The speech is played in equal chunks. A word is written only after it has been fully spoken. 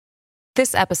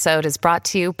This episode is brought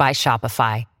to you by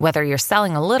Shopify. Whether you're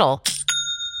selling a little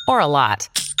or a lot,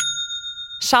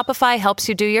 Shopify helps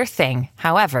you do your thing,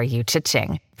 however you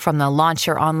cha-ching. From the launch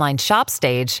your online shop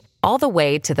stage, all the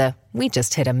way to the we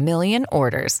just hit 1 million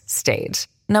orders stage.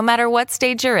 No matter what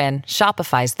stage you're in,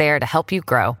 Shopify's there to help you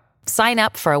grow. Sign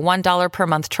up for a $1 per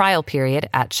month trial period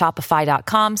at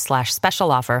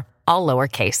shopify.com/special offer, all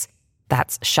lowercase.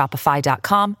 That's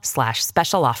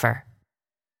shopify.com/special offer.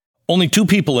 Only 2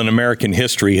 people in American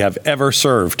history have ever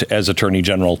served as Attorney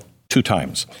General 2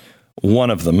 times. One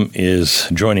of them is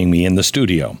joining me in the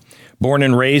studio. Born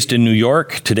and raised in New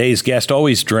York, today's guest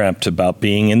always dreamt about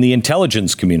being in the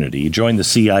intelligence community. He joined the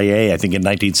CIA, I think, in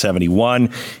 1971.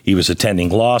 He was attending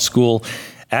law school.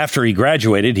 After he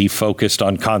graduated, he focused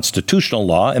on constitutional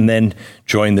law and then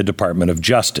joined the Department of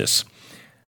Justice.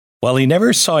 While he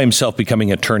never saw himself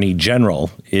becoming Attorney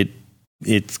General, it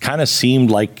kind of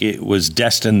seemed like it was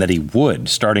destined that he would.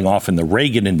 Starting off in the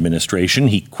Reagan administration,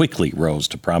 he quickly rose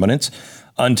to prominence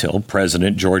until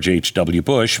President George H.W.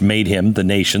 Bush made him the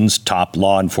nation's top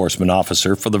law enforcement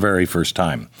officer for the very first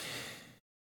time.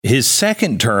 His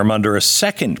second term under a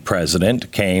second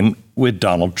president came with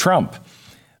Donald Trump.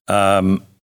 I'm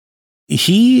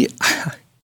going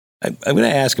to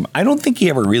ask him, I don't think he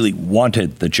ever really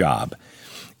wanted the job.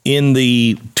 In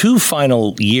the 2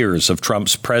 final years of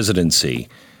Trump's presidency,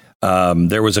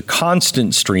 there was a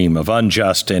constant stream of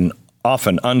unjust and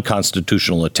often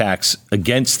unconstitutional attacks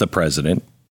against the president,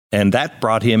 and that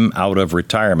brought him out of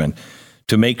retirement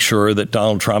to make sure that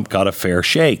Donald Trump got a fair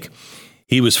shake.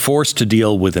 He was forced to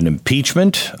deal with an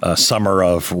impeachment, a summer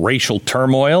of racial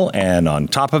turmoil, and on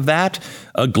top of that,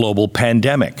 a global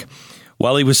pandemic.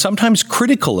 While he was sometimes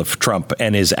critical of Trump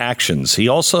and his actions, he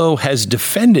also has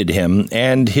defended him,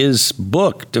 and his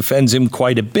book defends him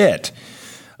quite a bit.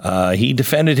 He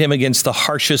defended him against the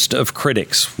harshest of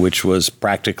critics, which was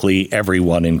practically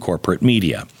everyone in corporate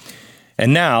media.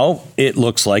 And now it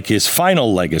looks like his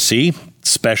final legacy,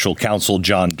 Special Counsel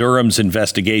John Durham's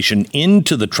investigation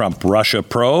into the Trump-Russia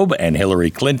probe and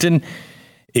Hillary Clinton,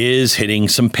 is hitting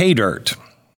some pay dirt.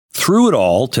 Through it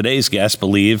all, today's guest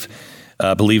believes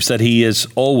that he has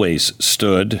always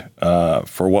stood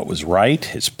for what was right,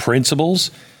 his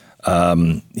principles.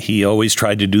 He always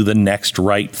tried to do the next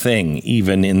right thing,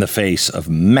 even in the face of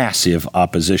massive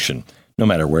opposition, no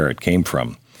matter where it came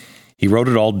from. He wrote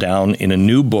it all down in a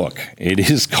new book. It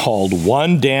is called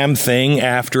One Damn Thing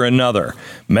After Another,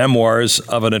 Memoirs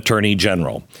of an Attorney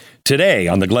General. Today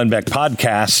on the Glenn Beck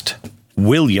podcast,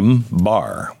 William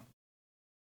Barr.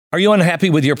 Are you unhappy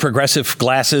with your progressive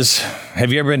glasses?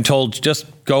 Have you ever been told, just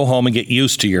go home and get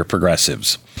used to your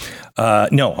progressives?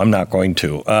 No, I'm not going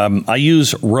to. I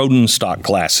use Rodenstock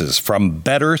glasses from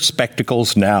Better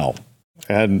Spectacles now.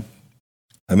 And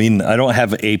I mean, I don't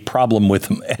have a problem with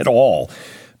them at all.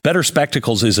 Better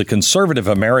Spectacles is a conservative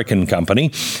American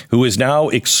company who is now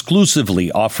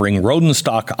exclusively offering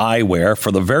Rodenstock eyewear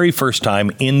for the very first time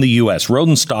in the U.S.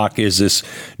 Rodenstock is this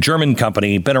German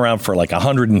company, been around for like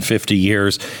 150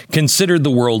 years, considered the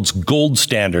world's gold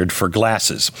standard for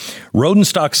glasses.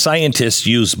 Rodenstock scientists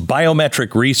use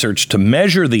biometric research to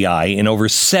measure the eye in over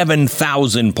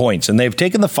 7,000 points, and they've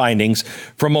taken the findings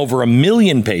from over 1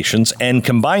 million patients and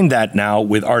combined that now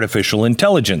with artificial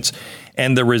intelligence.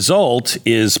 And the result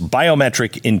is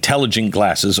biometric intelligent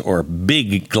glasses, or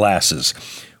big glasses,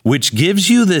 which gives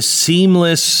you this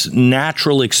seamless,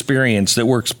 natural experience that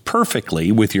works perfectly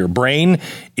with your brain.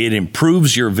 It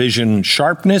improves your vision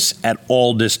sharpness at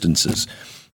all distances.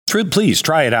 Please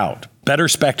try it out.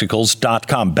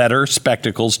 BetterSpectacles.com.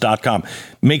 BetterSpectacles.com.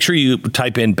 Make sure you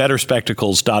type in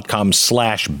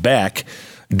BetterSpectacles.com/Beck.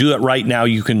 Do it right now.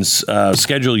 You can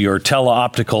schedule your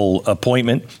teleoptical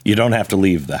appointment. You don't have to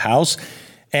leave the house.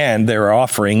 And they're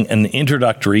offering an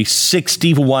introductory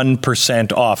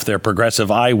 61% off their progressive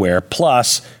eyewear,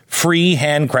 plus free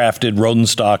handcrafted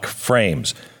Rodenstock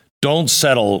frames. Don't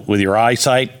settle with your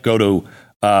eyesight. Go to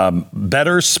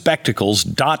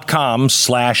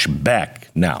betterspectacles.com/Beck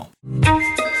now.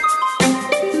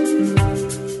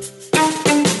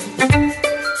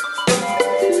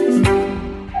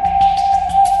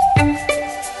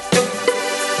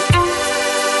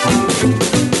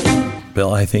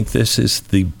 Bill, I think this is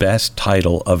the best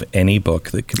title of any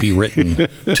book that could be written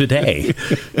today,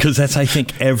 because that's, I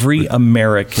think, every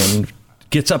American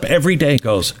gets up every day and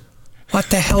goes, what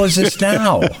the hell is this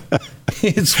now?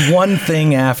 It's one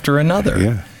thing after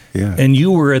another. Yeah. And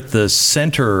you were at the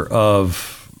center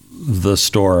of the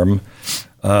storm.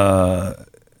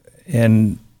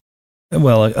 And,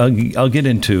 well, I'll get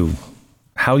into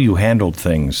how you handled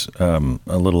things a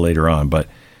little later on, but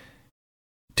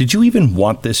did you even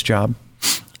want this job?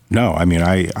 No, I mean,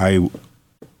 I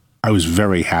I was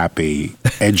very happy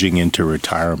edging into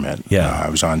retirement. Yeah. I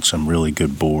was on some really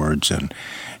good boards and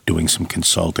doing some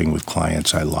consulting with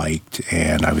clients I liked,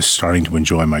 and I was starting to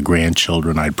enjoy my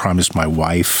grandchildren. I'd promised my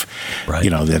wife, Right.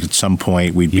 that at some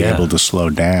point we'd be able to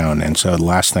slow down, and so the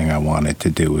last thing I wanted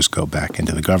to do was go back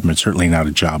into the government, certainly not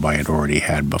a job I had already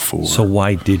had before. So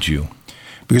why did you?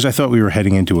 Because I thought we were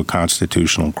heading into a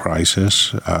constitutional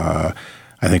crisis.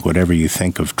 I think whatever you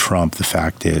think of Trump, the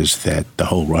fact is that the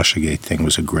whole Russiagate thing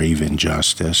was a grave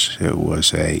injustice.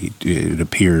 It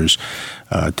appears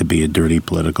to be a dirty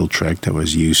political trick that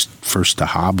was used first to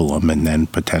hobble him and then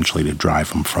potentially to drive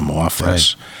him from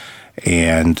office. Right.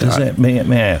 And may I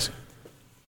ask?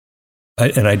 I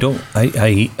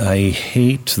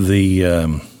hate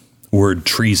the word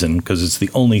treason because it's the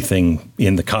only thing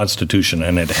in the Constitution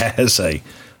and it has a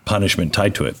punishment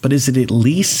tied to it. But is it at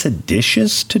least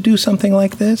seditious to do something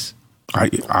like this?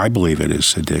 I believe it is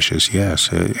seditious, yes.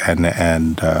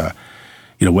 And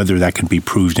whether that can be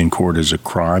proved in court as a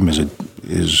crime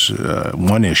is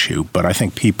one issue. But I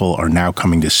think people are now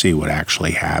coming to see what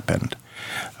actually happened.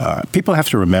 People have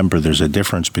to remember there's a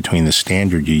difference between the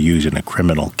standard you use in a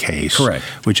criminal case, correct,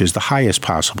 which is the highest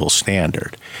possible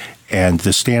standard, and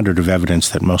the standard of evidence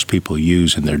that most people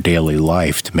use in their daily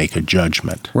life to make a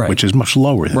judgment, right, which is much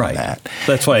lower than right. that.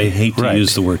 That's why I hate to right.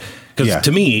 use the word, because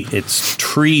to me it's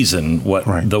treason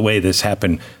right. the way this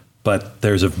happened. But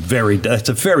that's a very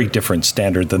different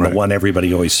standard than right. the one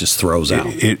everybody always just throws out.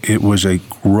 It was a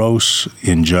gross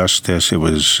injustice. It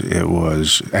was,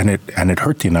 and it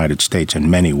hurt the United States in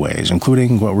many ways,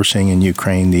 including what we're seeing in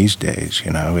Ukraine these days.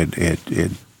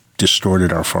 It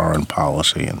distorted our foreign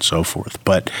policy and so forth.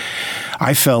 But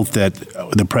I felt that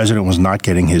the president was not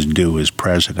getting his due as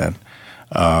president.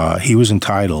 He was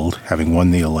entitled, having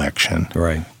won the election,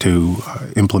 right, to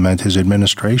implement his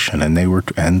administration, and they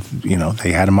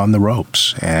had him on the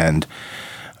ropes. And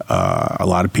a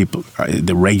lot of people,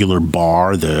 the regular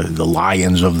Barr, the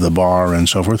lions of the Barr and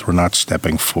so forth, were not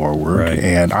stepping forward. Right.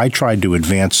 And I tried to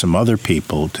advance some other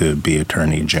people to be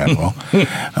attorney general,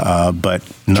 but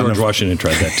George Washington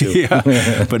tried that too.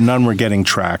 Yeah, but none were getting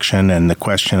traction. And the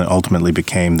question ultimately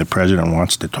became: the president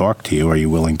wants to talk to you. Are you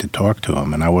willing to talk to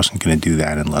him? And I wasn't going to do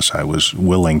that unless I was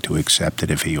willing to accept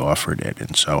it if he offered it.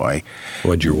 And so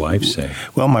What'd your wife say?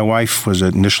 Well, my wife was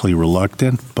initially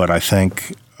reluctant, but I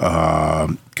think.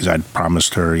 Because I'd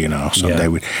promised her, someday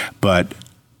we'd. But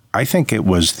I think it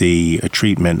was the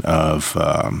treatment of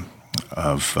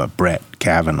Brett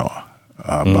Kavanaugh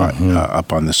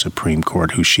up on the Supreme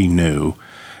Court, who she knew.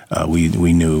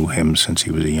 We knew him since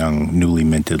he was a young, newly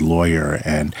minted lawyer,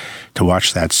 and to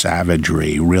watch that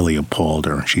savagery really appalled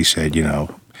her. And she said,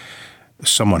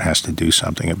 someone has to do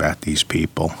something about these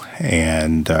people.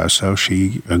 And so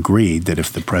she agreed that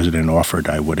if the president offered,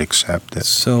 I would accept it.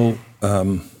 So.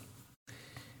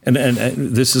 And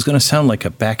this is going to sound like a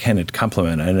backhanded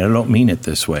compliment, and I don't mean it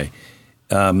this way.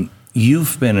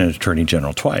 You've been an attorney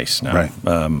general twice now. Right.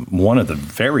 One of the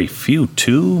very few,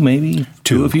 two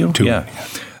of you? Two. Yeah.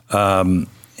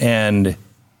 And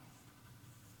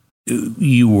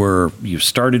you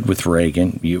started with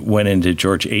Reagan. You went into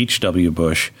George H.W.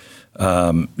 Bush.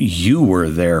 You were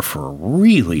there for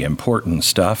really important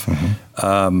stuff.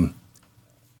 Mm-hmm.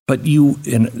 But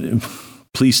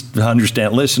please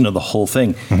understand, listen to the whole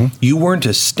thing. Mm-hmm. You weren't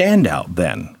a standout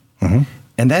then. Mm-hmm.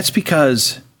 And that's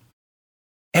because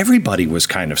everybody was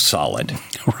kind of solid.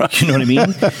 Right. You know what I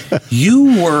mean?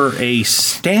 You were a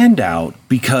standout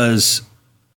because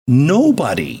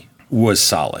nobody was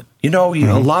solid. Mm-hmm.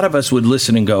 A lot of us would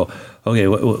listen and go, okay,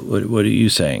 what are you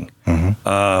saying?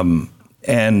 Mm-hmm.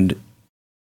 And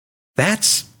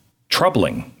that's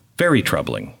troubling, very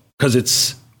troubling,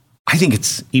 because I think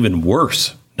it's even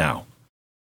worse now.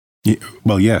 Yeah,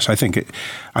 well, yes, I think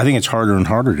it's harder and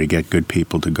harder to get good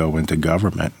people to go into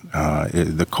government.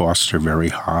 The costs are very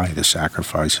high, the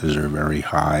sacrifices are very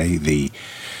high, the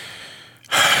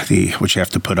which you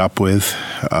have to put up with.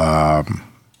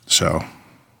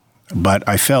 But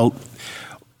I felt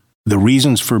the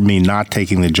reasons for me not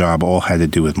taking the job all had to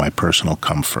do with my personal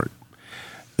comfort.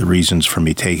 The reasons for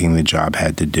me taking the job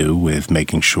had to do with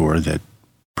making sure that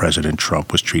President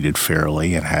Trump was treated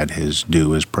fairly and had his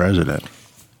due as president.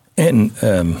 And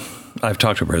I've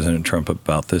talked to President Trump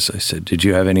about this. I said, did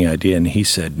you have any idea? And he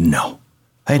said, no.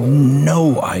 I had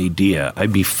no idea.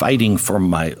 I'd be fighting for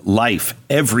my life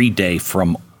every day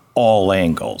from all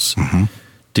angles. Mm-hmm.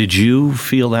 Did you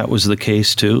feel that was the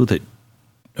case, too?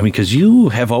 Because you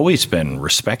have always been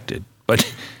respected,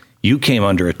 but you came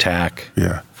under attack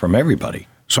from everybody.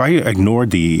 So I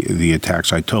ignored the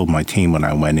attacks. I told my team when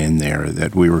I went in there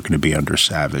that we were going to be under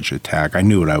savage attack. I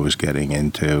knew what I was getting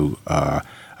into.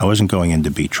 I wasn't going in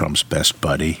to be Trump's best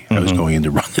buddy. I was going in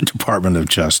to run the Department of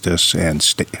Justice and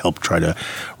help try to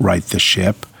right the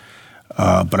ship.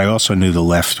 But I also knew the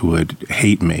left would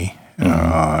hate me,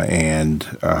 and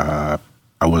I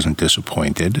wasn't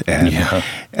disappointed.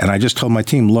 And I just told my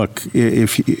team, look,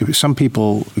 if some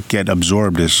people get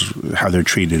absorbed as how they're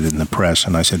treated in the press,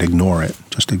 and I said, ignore it.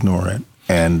 Just ignore it.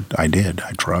 And I did.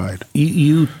 I tried.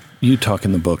 You talk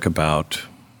in the book about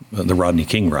the Rodney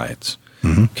King riots.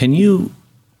 Can you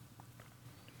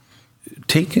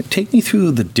take me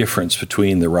through the difference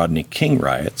between the Rodney King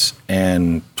riots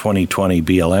and 2020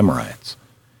 BLM riots,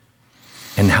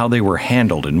 and how they were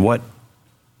handled, and what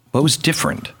was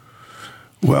different?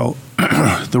 Well,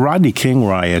 the Rodney King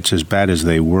riots, as bad as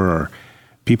they were,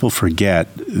 people forget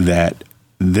that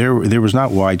there was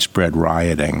not widespread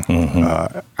rioting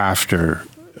after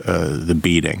the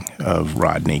beating of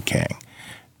Rodney King.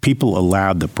 People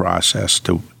allowed the process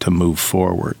to move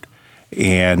forward,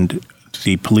 and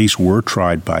the police were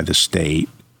tried by the state,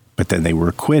 but then they were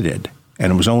acquitted.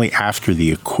 And it was only after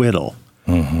the acquittal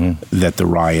that the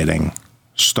rioting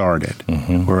started.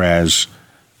 Whereas,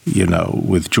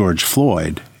 with George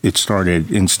Floyd, it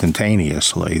started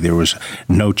instantaneously. There was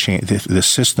no chance. The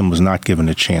system was not given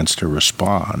a chance to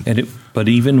respond. But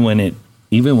even when it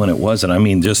wasn't, I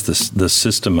mean, just the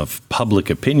system of public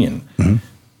opinion,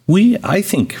 I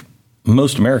think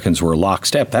most Americans were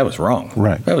lockstep. That was wrong.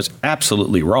 Right. That was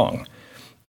absolutely wrong.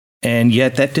 And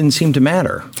yet that didn't seem to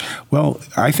matter. Well,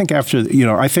 I think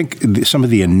I think some of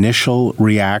the initial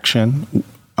reaction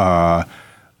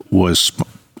was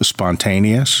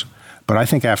spontaneous, but I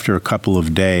think after a couple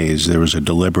of days, there was a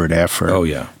deliberate effort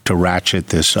to ratchet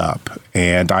this up.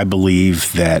 And I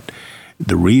believe that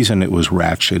the reason it was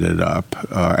ratcheted up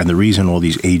and the reason all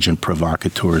these agent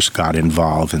provocateurs got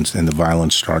involved and the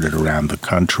violence started around the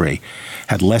country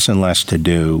had less and less to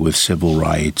do with civil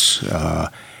rights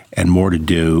and more to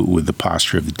do with the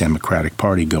posture of the Democratic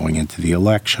Party going into the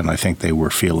election. I think they were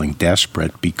feeling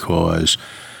desperate because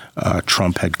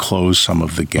Trump had closed some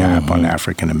of the gap on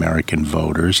African-American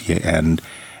voters, and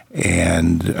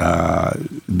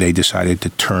they decided to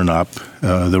turn up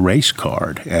the race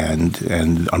card.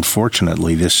 And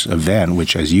unfortunately, this event,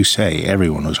 which, as you say,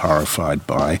 everyone was horrified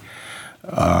by,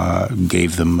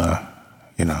 gave them,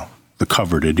 the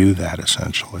cover to do that,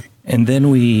 essentially. And then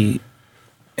we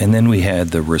had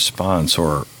the response,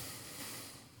 or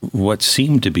what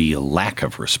seemed to be a lack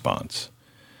of response.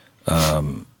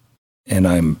 And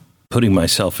I'm putting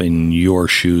myself in your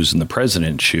shoes and the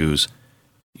president's shoes.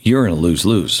 You're in a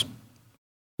lose-lose.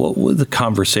 What were the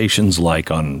conversations like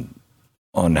on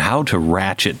how to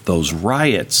ratchet those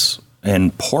riots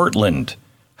and Portland?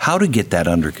 How to get that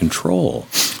under control?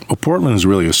 Well, Portland is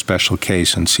really a special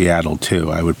case, in Seattle,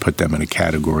 too. I would put them in a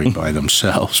category by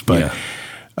themselves. But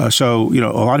so,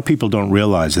 a lot of people don't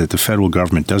realize that the federal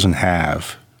government doesn't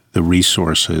have the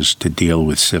resources to deal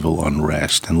with civil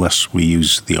unrest unless we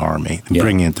use the Army,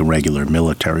 bring in the regular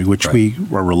military, which we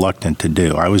were reluctant to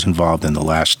do. I was involved in the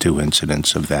last two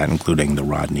incidents of that, including the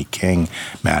Rodney King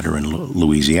matter in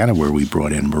Louisiana, where we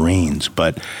brought in Marines.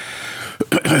 But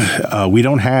we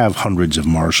don't have hundreds of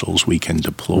marshals we can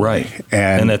deploy. Right.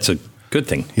 And that's a good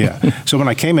thing. So when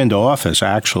I came into office,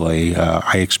 actually,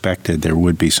 I expected there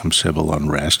would be some civil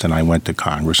unrest, and I went to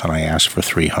Congress and I asked for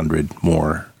 300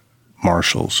 more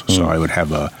marshals, so I would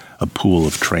have a pool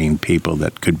of trained people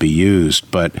that could be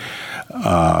used, but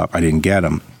I didn't get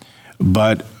them.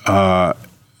 But I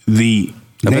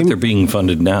bet they're being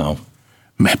funded now.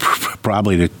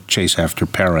 Probably to chase after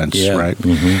parents, right?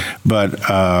 But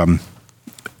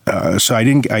so I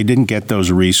didn't get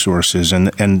those resources, and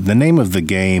the name of the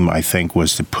game, I think,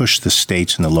 was to push the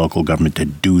states and the local government to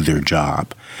do their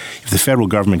job. If the federal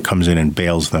government comes in and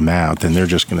bails them out, then they're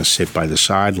just going to sit by the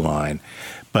sideline.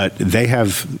 But they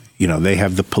have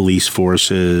the police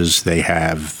forces, they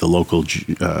have the local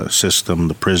system,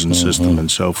 the prison system,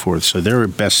 and so forth. So they're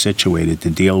best situated to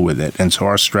deal with it. And so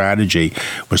our strategy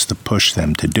was to push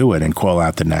them to do it and call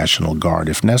out the National Guard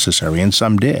if necessary. And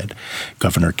some did.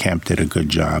 Governor Kemp did a good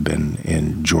job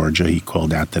in Georgia. He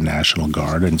called out the National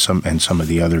Guard, and some of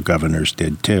the other governors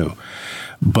did too.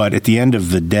 But at the end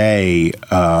of the day,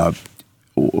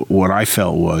 what I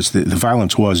felt was the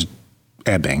violence was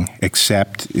ebbing,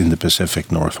 except in the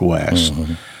Pacific Northwest.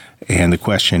 And the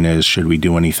question is, should we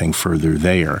do anything further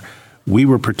there? We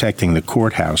were protecting the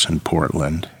courthouse in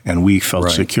Portland, and we felt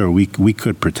secure. We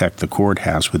could protect the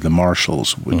courthouse with the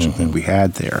marshals, which we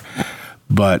had there.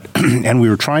 But and we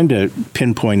were trying to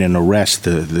pinpoint and arrest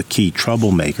the key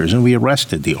troublemakers, and we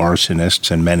arrested the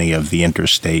arsonists and many of the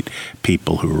interstate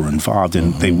people who were involved,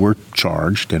 and they were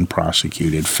charged and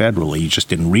prosecuted federally. You just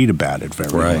didn't read about it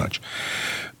very much.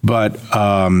 But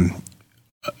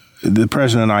the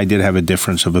president and I did have a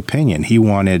difference of opinion. He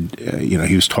wanted,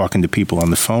 he was talking to people on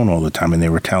the phone all the time, and they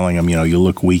were telling him, you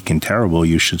look weak and terrible.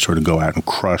 You should sort of go out and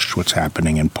crush what's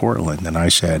happening in Portland. And I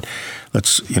said,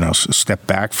 let's, step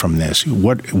back from this.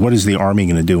 What is the Army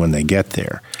going to do when they get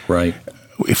there? Right.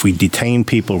 If we detain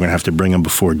people, we're going to have to bring them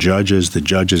before judges. The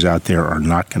judges out there are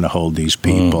not going to hold these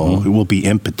people. Mm-hmm. It will be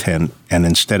impotent. And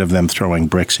instead of them throwing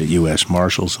bricks at U.S.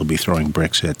 Marshals, they'll be throwing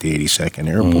bricks at the 82nd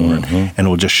Airborne. Mm-hmm. And it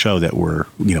will just show that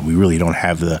we really don't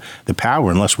have the power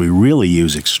unless we really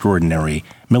use extraordinary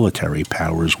military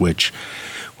powers, which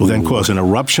will then cause an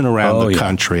eruption around the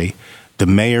country. The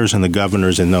mayors and the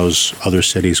governors in those other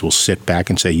cities will sit back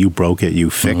and say, you broke it,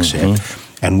 you fix it.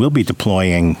 And we'll be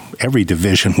deploying every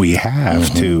division we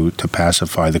have to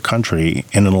pacify the country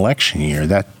in an election year.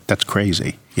 That's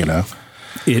crazy,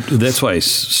 That's why I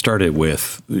started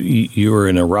with, you're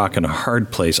in a rock and a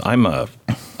hard place. I'm a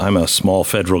small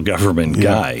federal government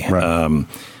guy. Right.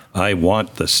 I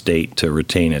want the state to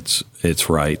retain its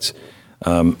rights.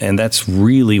 And that's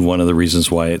really one of the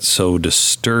reasons why it's so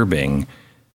disturbing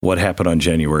what happened on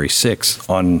January 6th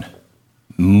on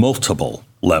multiple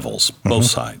levels, both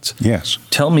sides. Yes.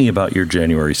 Tell me about your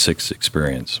January 6th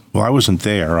experience. Well, I wasn't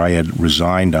there. I had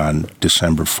resigned on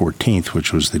December 14th,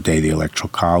 which was the day the Electoral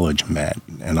College met,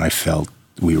 and I felt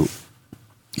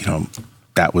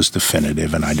that was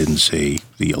definitive, and I didn't see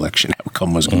the election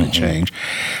outcome was going to change.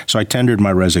 So I tendered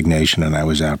my resignation, and I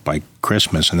was out by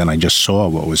Christmas, and then I just saw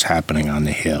what was happening on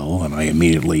the Hill, and I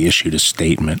immediately issued a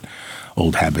statement.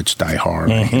 Old habits die hard,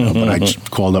 but I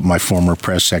just called up my former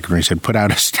press secretary and said, put out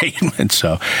a statement.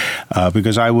 So,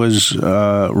 because I was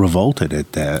revolted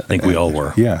at that. I think we all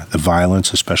were. Yeah, the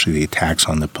violence, especially the attacks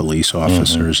on the police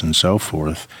officers and so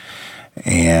forth.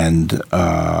 And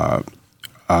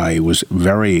I was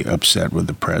very upset with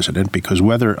the president because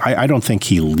I don't think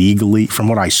he legally, from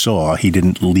what I saw, he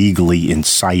didn't legally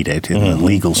incite it in the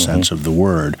legal sense of the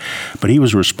word, but he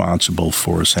was responsible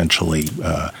for essentially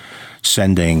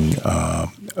sending a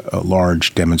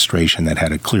large demonstration that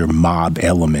had a clear mob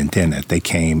element in it. They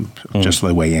came just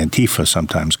the way Antifa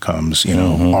sometimes comes,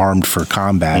 armed for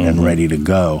combat and ready to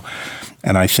go.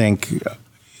 And I think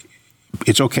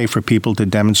it's okay for people to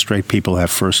demonstrate. People have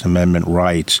First Amendment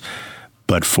rights.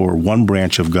 But for one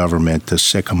branch of government to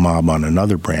sick a mob on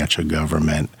another branch of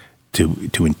government, to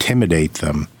intimidate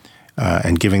them,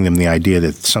 and giving them the idea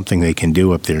that something they can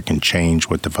do up there can change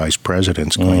what the vice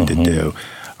president's going to do,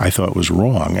 I thought was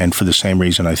wrong. And for the same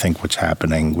reason, I think what's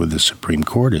happening with the Supreme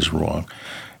Court is wrong.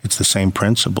 It's the same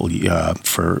principle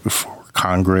for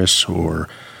Congress or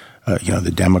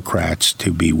the Democrats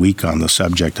to be weak on the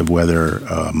subject of whether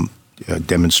a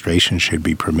demonstration should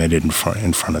be permitted in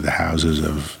front of the houses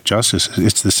of justice.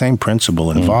 It's the same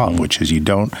principle involved, which is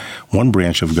one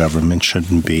branch of government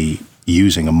shouldn't be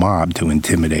using a mob to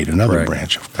intimidate another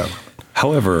branch of government.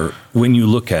 However, when you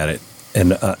look at it,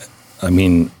 and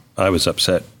I was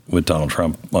upset with Donald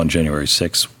Trump on January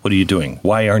 6th. What are you doing?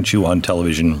 Why aren't you on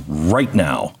television right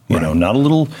now? Not a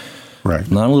little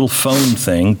phone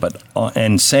thing, but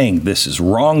and saying this is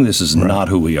wrong. This is not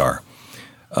who we are.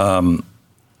 And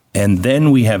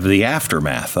then we have the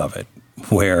aftermath of it,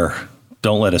 where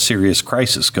don't let a serious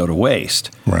crisis go to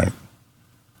waste. Right.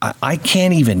 I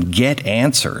can't even get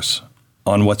answers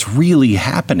on what's really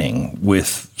happening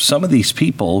with some of these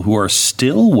people who are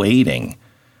still waiting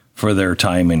for their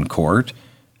time in court,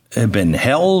 have been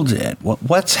held.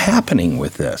 What's happening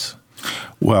with this?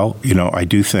 Well, I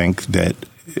do think that,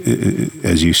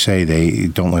 as you say, they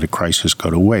don't let a crisis go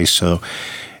to waste. So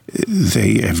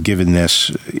they have given this.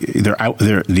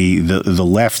 The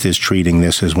left is treating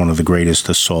this as one of the greatest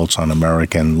assaults on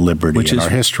American liberty in our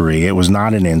history. It was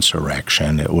not an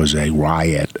insurrection; it was a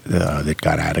riot that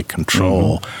got out of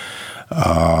control.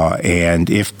 And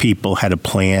if people had a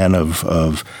plan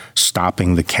of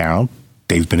stopping the count,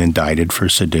 they've been indicted for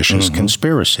seditious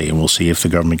conspiracy, and we'll see if the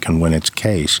government can win its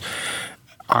case.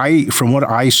 From what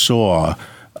I saw,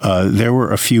 there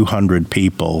were a few hundred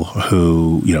people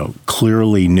who,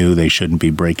 clearly knew they shouldn't be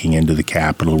breaking into the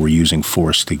Capitol, were using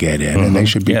force to get in, and they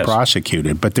should be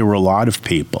prosecuted. But there were a lot of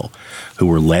people who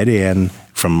were let in.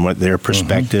 From their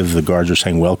perspective, the guards were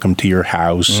saying, welcome to your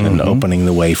house, and opening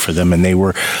the way for them. And they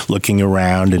were looking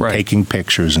around and taking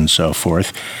pictures and so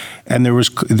forth. And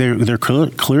there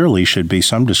clearly should be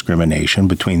some discrimination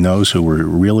between those who were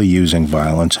really using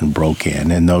violence and broke in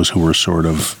and those who were sort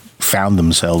of found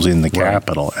themselves in the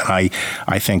Capitol. And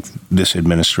I think this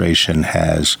administration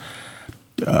has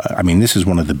this is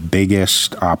one of the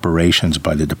biggest operations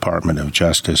by the Department of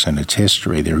Justice in its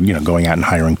history. They're going out and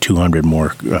hiring 200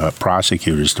 more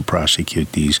prosecutors to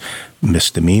prosecute these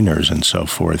misdemeanors and so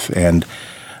forth. And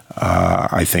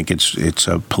I think it's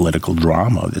a political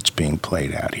drama that's being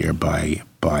played out here by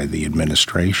the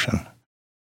administration.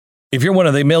 If you're one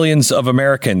of the millions of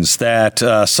Americans that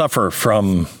suffer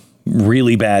from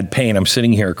really bad pain, I'm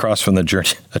sitting here across from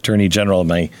the Attorney General.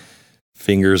 My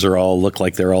fingers look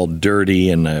like they're all dirty,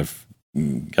 and I've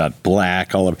got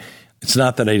black all over. It's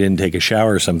not that I didn't take a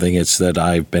shower or something. It's that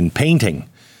I've been painting.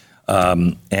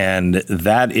 And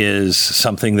that is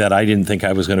something that I didn't think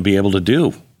I was going to be able to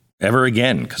do ever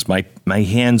again, because my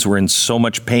hands were in so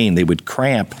much pain. They would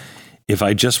cramp. If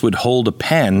I just would hold a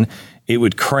pen, it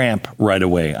would cramp right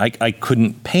away. I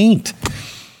couldn't paint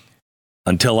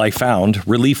until I found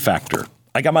Relief Factor.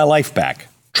 I got my life back.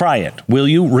 Try it. Will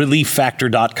you?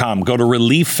 ReliefFactor.com. Go to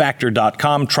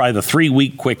ReliefFactor.com. Try the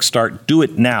 3-week quick start. Do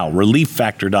it now.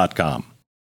 ReliefFactor.com.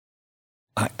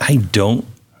 I don't.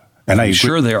 And I'm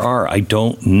sure there are. I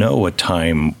don't know a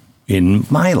time in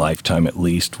my lifetime, at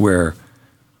least, where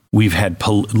we've had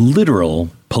literal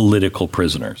political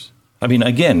prisoners. I mean,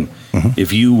 again,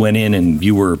 if you went in and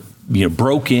you were,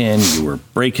 broke in, you were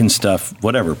breaking stuff,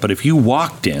 whatever. But if you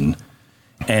walked in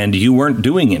and you weren't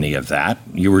doing any of that,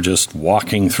 you were just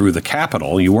walking through the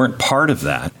Capitol, you weren't part of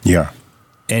that. Yeah.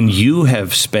 And you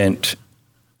have spent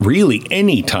really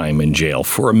any time in jail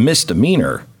for a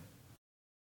misdemeanor,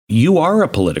 you are a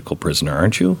political prisoner,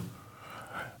 aren't you?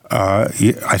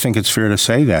 I think it's fair to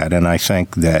say that. And I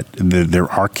think that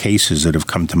there are cases that have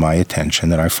come to my attention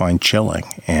that I find chilling.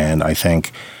 And I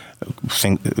think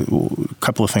a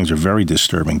couple of things are very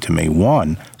disturbing to me.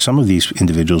 One, some of these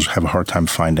individuals have a hard time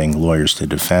finding lawyers to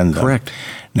defend them. Correct.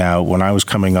 Now, when I was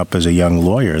coming up as a young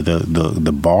lawyer,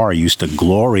 the bar used to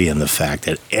glory in the fact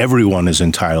that everyone is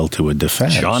entitled to a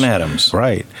defense. John Adams.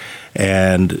 Right.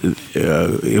 And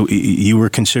you were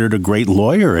considered a great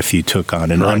lawyer if you took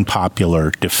on an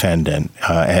unpopular defendant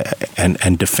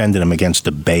and defended him against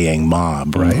a baying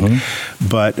mob, right?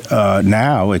 But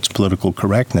now it's political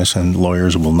correctness, and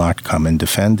lawyers will not come and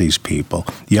defend these people.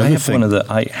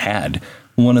 I had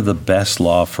one of the best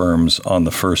law firms on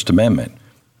the First Amendment.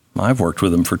 I've worked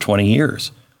with them for 20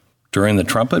 years during the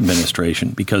Trump administration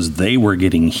because they were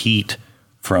getting heat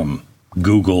from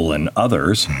Google and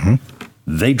others.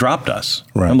 They dropped us.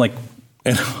 Right. I'm like,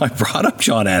 and I brought up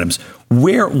John Adams.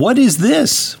 What is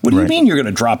this? What do you mean you're going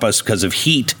to drop us because of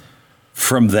heat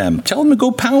from them? Tell them to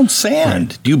go pound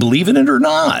sand. Do you believe in it or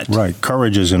not? Right.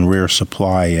 Courage is in rare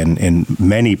supply in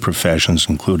many professions,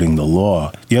 including the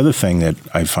law. The other thing that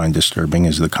I find disturbing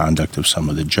is the conduct of some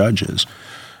of the judges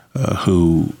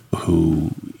who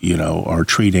are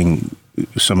treating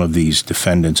some of these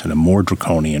defendants in a more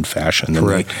draconian fashion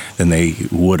than they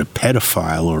would a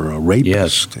pedophile or a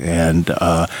rapist, and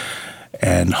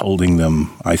holding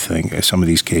them. I think some of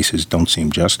these cases don't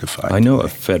seem justified. I know a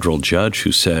federal judge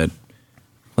who said,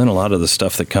 "And a lot of the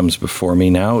stuff that comes before me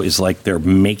now is like they're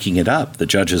making it up." The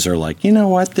judges are like, "You know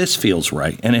what? This feels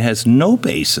right," and it has no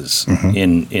basis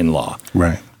in law.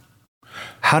 Right.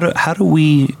 How do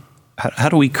we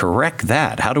correct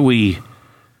that?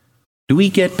 Do we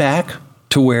get back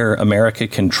to where America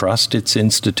can trust its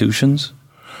institutions?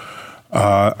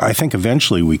 I think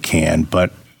eventually we can.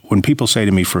 But when people say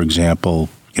to me, for example,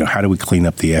 how do we clean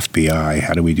up the FBI?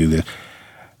 How do we do this?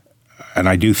 And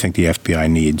I do think the FBI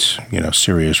needs,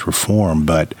 serious reform.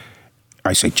 But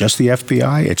I say just the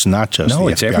FBI? It's not just the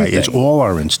FBI. Everything. It's all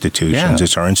our institutions. Yeah.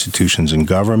 It's our institutions in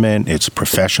government. It's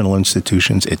professional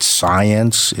institutions. It's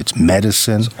science. It's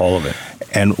medicine. It's all of it.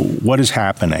 And what is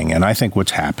happening, and I think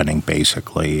what's happening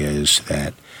basically is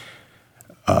that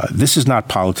this is not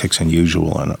politics as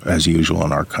usual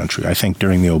in our country. I think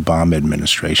during the Obama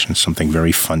administration, something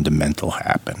very fundamental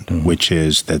happened, which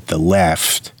is that the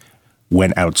left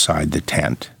went outside the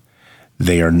tent.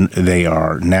 They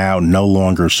are now no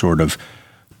longer sort of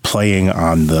playing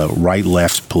on the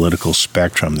right-left political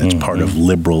spectrum that's part of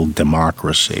liberal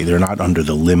democracy. They're not under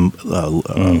the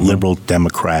liberal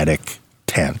democratic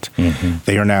tent.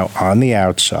 They are now on the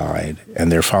outside, and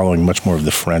they're following much more of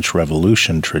the French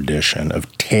Revolution tradition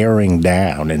of tearing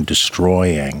down and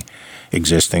destroying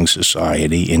existing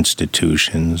society,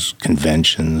 institutions,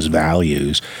 conventions,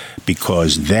 values,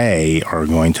 because they are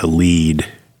going to lead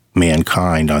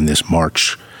mankind on this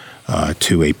march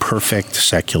to a perfect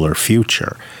secular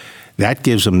future. That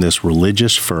gives them this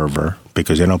religious fervor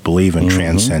because they don't believe in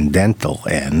transcendental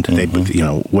end. They,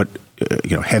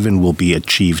 heaven will be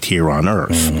achieved here on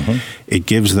earth. It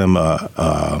gives them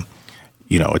a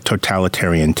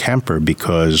totalitarian temper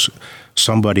because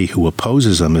somebody who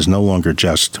opposes them is no longer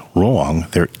just wrong;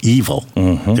 they're evil.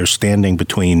 They're standing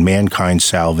between mankind's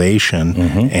salvation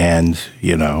and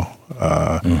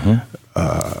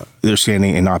they're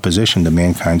standing in opposition to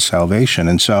mankind's salvation.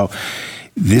 And so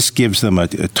This gives them a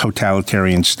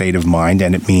totalitarian state of mind,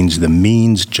 and it means the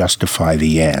means justify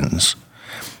the ends.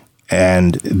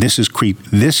 And this is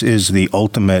the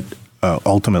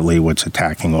ultimately what's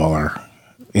attacking all our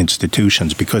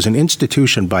institutions, because an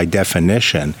institution by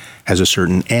definition has a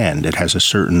certain end. It has a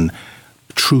certain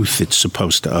truth it's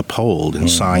supposed to uphold. In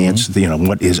science,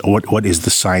 what is the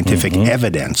scientific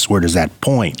evidence? Where does that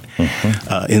point?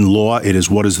 In law, it is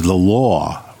what is the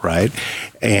law, right?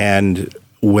 And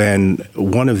when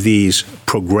one of these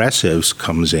progressives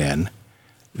comes in,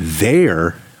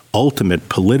 their ultimate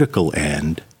political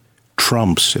end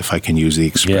trumps, if I can use the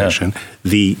expression,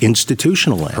 the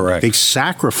institutional end. Correct. They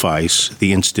sacrifice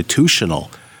the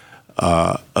institutional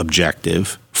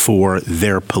objective for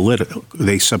their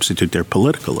they substitute their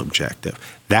political objective.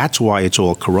 That's why it's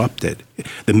all corrupted.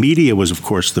 The media was, of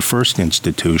course, the first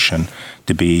institution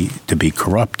to be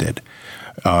corrupted,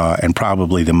 and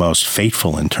probably the most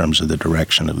fateful in terms of the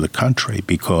direction of the country,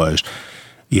 because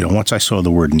once I saw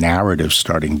the word narrative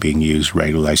starting being used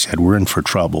regularly, I said, we're in for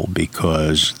trouble,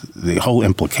 because the whole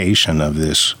implication of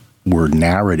this word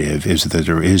narrative is that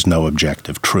there is no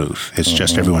objective truth. It's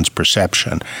just everyone's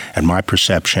perception. And my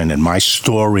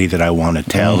story that I want to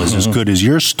tell is as good as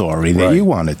your story that you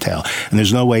want to tell. And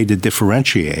there's no way to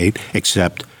differentiate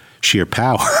except sheer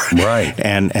power. Right.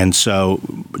 And so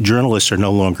journalists are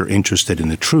no longer interested in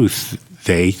the truth.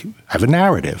 They have a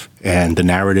narrative, and the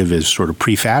narrative is sort of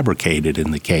prefabricated in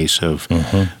the case of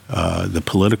the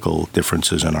political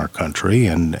differences in our country,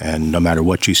 and no matter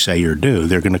what you say or do,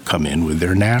 they're going to come in with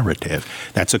their narrative.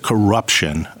 That's a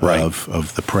corruption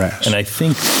of the press. And I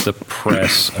think the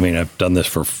press, I've done this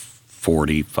for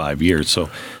 45 years, so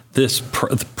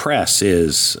the press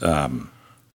has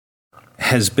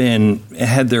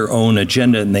had their own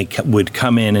agenda, and they would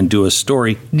come in and do a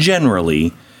story.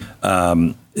 Generally,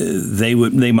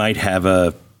 they might have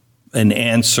an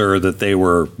answer that they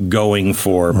were going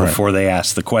for before they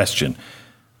asked the question,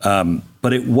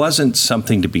 but it wasn't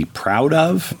something to be proud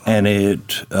of, and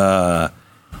it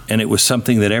was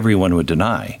something that everyone would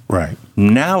deny. Right.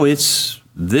 Now this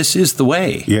is the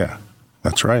way. Yeah,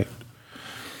 that's right.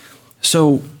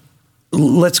 So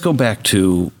let's go back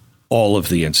to all of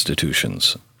the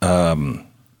institutions.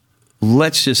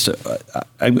 Let's just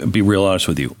I'll be real honest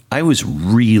with you. I was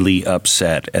really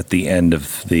upset at the end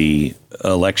of the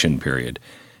election period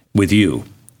with you,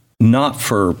 not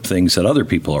for things that other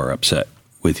people are upset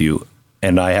with you.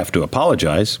 And I have to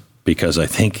apologize, because I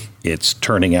think it's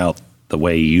turning out the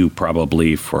way you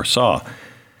probably foresaw.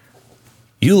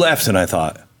 You left, and I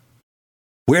thought,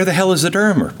 where the hell is the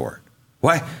Durham report?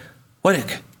 Why?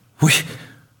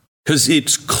 Because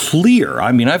it's clear.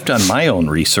 I've done my own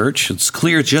research. It's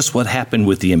clear just what happened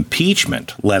with the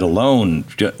impeachment, let alone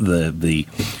the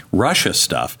Russia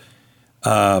stuff.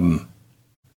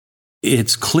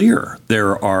 It's clear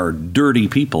there are dirty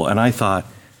people. And I thought,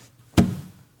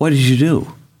 what did you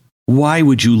do? Why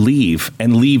would you leave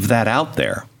that out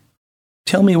there?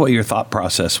 Tell me what your thought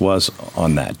process was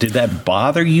on that. Did that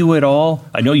bother you at all?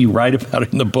 I know you write about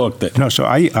it in the book. So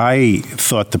I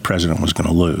thought the president was going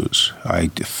to lose.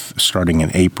 Starting in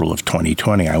April of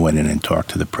 2020, I went in and talked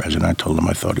to the president. I told him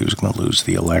I thought he was going to lose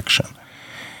the election.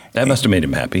 That must have made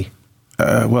him happy.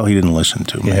 Well, he didn't listen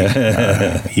to me.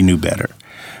 He knew better.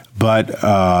 But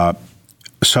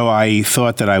so I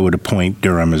thought that I would appoint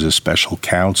Durham as a special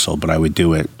counsel, but I would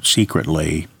do it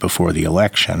secretly before the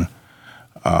election.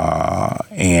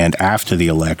 And after the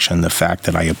election, the fact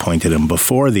that I appointed him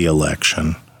before the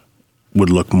election would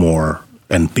look more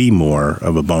and be more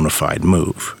of a bona fide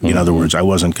move. In other words, I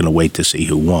wasn't going to wait to see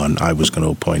who won. I was going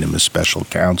to appoint him as special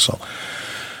counsel.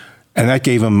 And that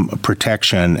gave him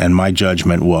protection, and my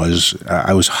judgment was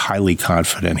I was highly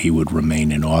confident he would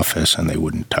remain in office and they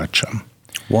wouldn't touch him.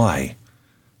 Why?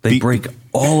 They break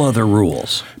all other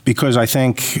rules. Because I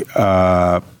think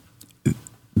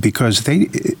because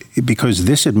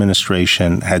this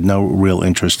administration had no real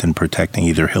interest in protecting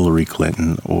either Hillary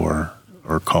Clinton or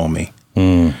Comey.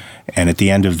 And at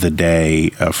the end of the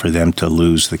day, for them to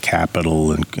lose the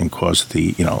Capitol and cause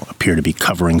appear to be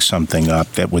covering something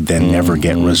up that would then never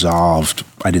get resolved,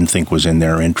 I didn't think was in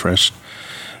their interest.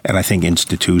 And I think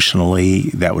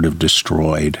institutionally that would have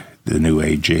destroyed the new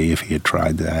AG if he had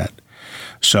tried that.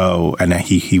 So, and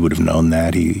he would have known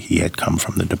that. He had come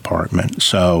from the department.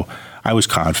 So I was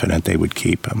confident they would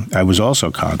keep him. I was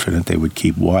also confident they would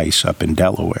keep Weiss up in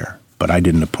Delaware, but I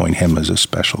didn't appoint him as a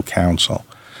special counsel.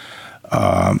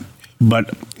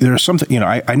 But there's something,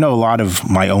 I know a lot of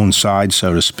my own side,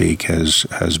 so to speak,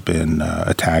 has been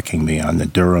attacking me on the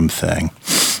Durham thing.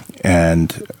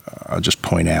 And I'll just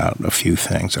point out a few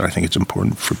things that I think it's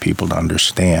important for people to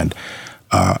understand.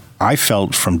 I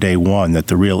felt from day one that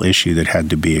the real issue that had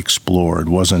to be explored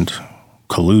wasn't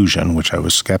collusion, which I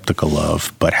was skeptical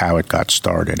of, but how it got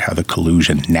started, how the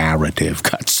collusion narrative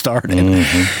got started.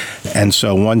 Mm-hmm. And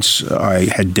so once I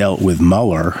had dealt with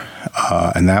Mueller,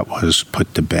 and that was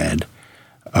put to bed,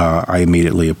 I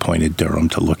immediately appointed Durham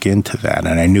to look into that.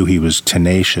 And I knew he was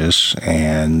tenacious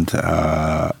and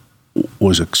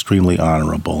was extremely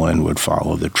honorable and would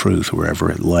follow the truth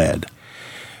wherever it led.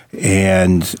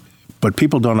 But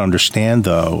people don't understand,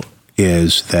 though,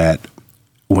 is that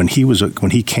when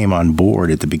he came on board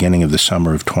at the beginning of the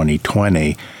summer of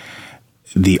 2020,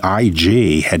 the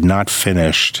IG had not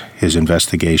finished his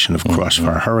investigation of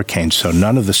Crossfire Hurricane, so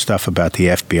none of the stuff about the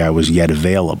FBI was yet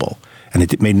available. And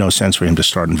it made no sense for him to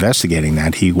start investigating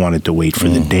that. He wanted to wait for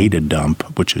the data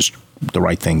dump, which is the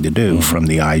right thing to do, from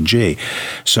the IG.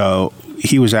 So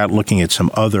he was out looking at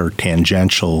some other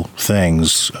tangential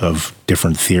things of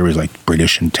different theories like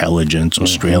British intelligence,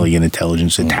 Australian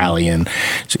intelligence, Italian,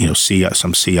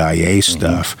 some CIA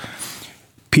stuff.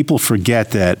 People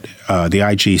forget that the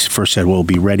IG first said, well, it'll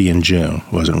be ready in June.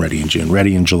 It wasn't ready in June.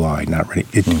 Ready in July, not ready.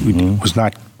 It was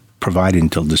not provided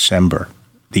until December,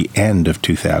 the end of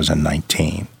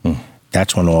 2019.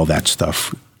 That's when all that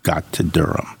stuff got to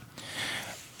Durham.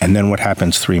 And then what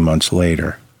happens 3 months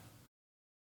later?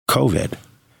 COVID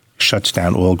shuts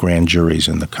down all grand juries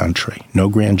in the country. No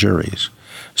grand juries.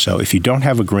 So if you don't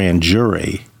have a grand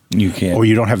jury, you can't. Or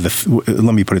you don't have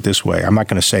let me put it this way. I'm not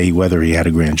going to say whether he had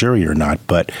a grand jury or not,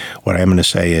 but what I am going to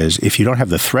say is if you don't have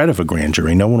the threat of a grand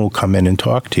jury, no one will come in and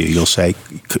talk to you. You'll say,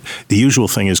 the usual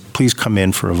thing is, please come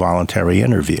in for a voluntary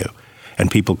interview. And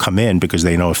people come in because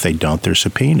they know if they don't, they're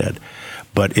subpoenaed.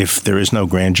 But if there is no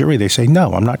grand jury, they say,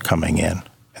 no, I'm not coming in.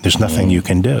 And there's nothing you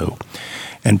can do.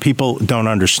 And people don't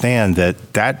understand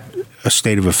that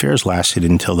state of affairs lasted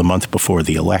until the month before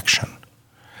the election.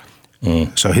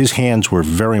 So his hands were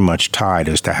very much tied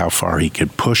as to how far he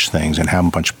could push things and how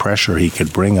much pressure he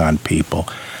could bring on people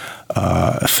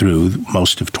through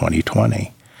most of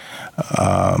 2020.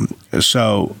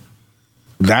 So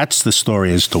that's the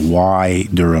story as to why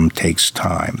Durham takes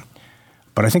time.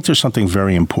 But I think there's something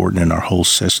very important in our whole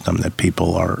system that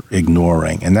people are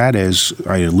ignoring, and that is,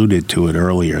 I alluded to it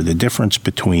earlier, the difference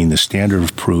between the standard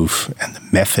of proof and the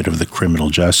method of the criminal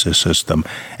justice system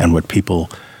and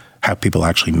how people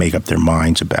actually make up their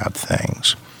minds about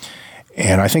things.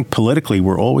 And I think politically,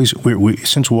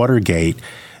 since Watergate,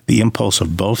 the impulse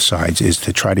of both sides is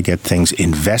to try to get things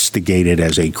investigated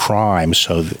as a crime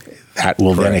so that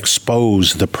will then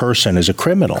expose the person as a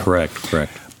criminal. Correct.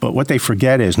 But what they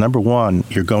forget is, number one,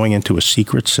 you're going into a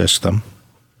secret system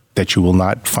that you will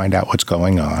not find out what's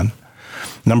going on.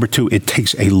 Number two, it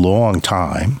takes a long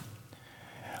time.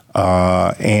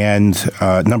 And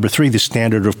number three, the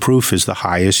standard of proof is the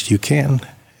highest you can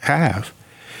have.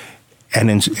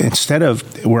 And instead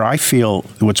of, where I feel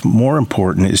what's more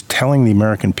important is telling the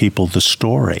American people the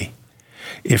story.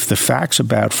 If the facts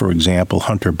about, for example,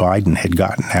 Hunter Biden had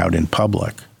gotten out in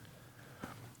public,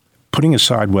 putting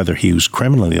aside whether he was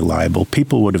criminally liable,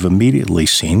 people would have immediately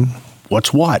seen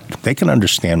what's what. They can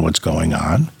understand what's going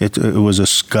on. It was a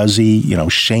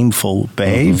scuzzy, shameful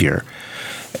behavior.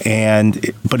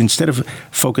 But instead of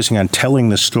focusing on telling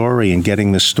the story and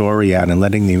getting the story out and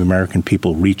letting the American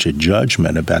people reach a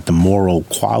judgment about the moral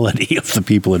quality of the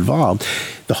people involved,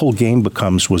 the whole game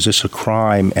becomes, was this a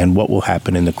crime and what will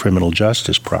happen in the criminal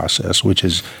justice process, which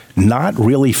is not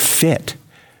really fit.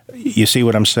 You see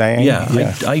what I'm saying?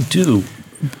 Yeah. I do.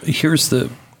 Here's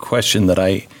the question that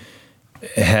I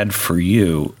had for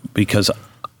you, because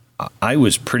I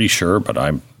was pretty sure, but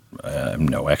I'm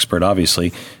no expert,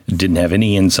 obviously, didn't have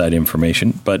any inside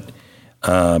information, but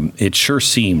it sure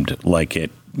seemed like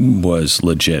it was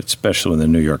legit, especially when the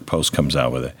New York Post comes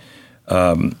out with it.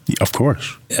 Of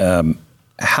course.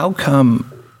 How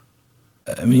come,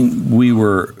 we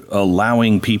were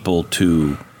allowing people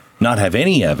to not have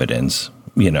any evidence,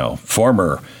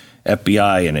 former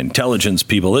FBI and intelligence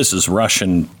people, this is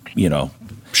Russian,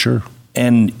 Sure.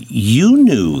 And you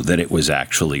knew that it was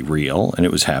actually real and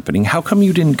it was happening. How come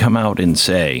you didn't come out and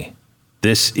say,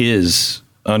 this is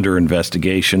under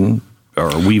investigation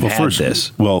or we've had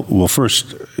this? Well,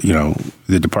 first,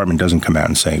 the department doesn't come out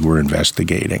and say we're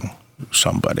investigating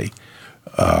somebody.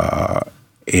 But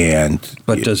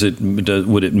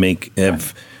would it make,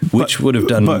 would have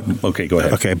done, okay, go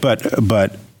ahead. Okay,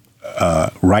 but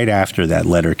right after that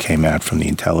letter came out from the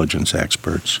intelligence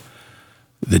experts,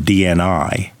 the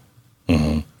DNI,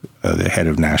 the head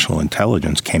of national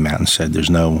intelligence, came out and said there's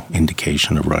no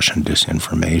indication of Russian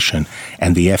disinformation.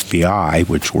 And the FBI,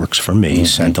 which works for me,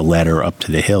 sent a letter up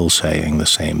to the Hill saying the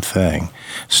same thing.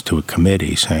 It's to a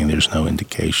committee saying there's no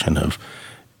indication of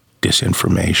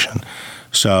disinformation.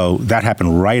 So that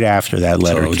happened right after that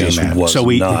letter came out. So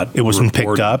it wasn't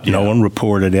picked up. Yeah. No one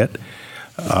reported it.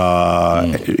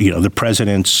 The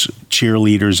president's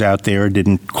cheerleaders out there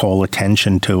didn't call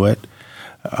attention to it.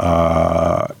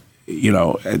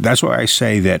 That's why I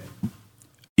say that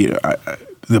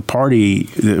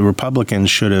the Republicans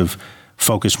should have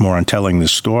focused more on telling the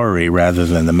story rather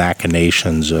than the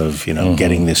machinations of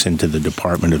getting this into the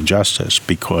Department of Justice,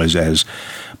 because as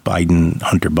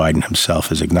Hunter Biden himself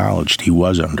has acknowledged, he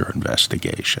was under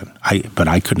investigation. But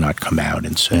I could not come out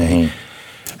and say,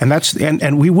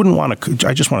 and we wouldn't want to.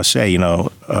 I just want to say,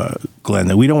 Glenn,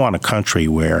 that we don't want a country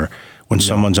where when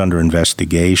someone's under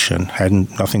investigation,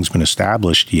 nothing's been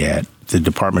established yet, the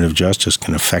Department of Justice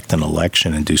can affect an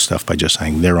election and do stuff by just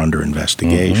saying they're under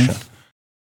investigation.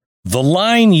 The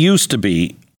line used to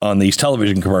be on these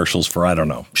television commercials for, I don't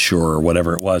know, Sure or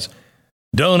whatever it was,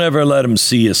 don't ever let them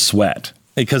see you sweat,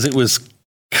 because it was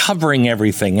covering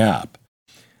everything up.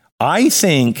 I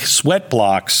think Sweat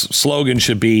Block's slogan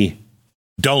should be,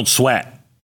 don't sweat,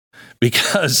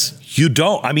 because you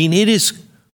don't. I mean, it is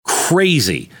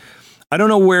crazy. I don't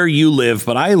know where you live,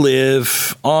 but I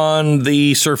live on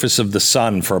the surface of the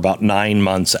sun for about 9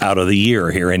 months out of the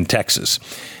year here in Texas.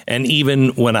 And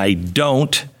even when I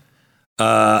don't,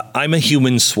 I'm a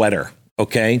human sweater,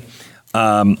 okay?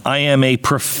 I am a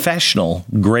professional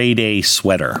grade A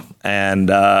sweater, and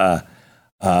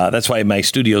that's why my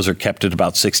studios are kept at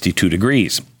about 62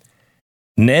 degrees.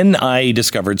 And then I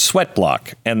discovered Sweat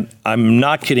Block, and I'm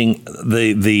not kidding.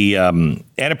 The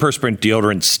antiperspirant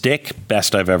deodorant stick,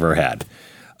 best I've ever had.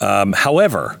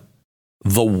 However,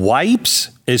 the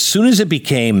wipes, as soon as it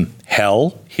became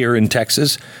hell here in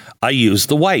Texas, I used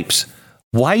the wipes.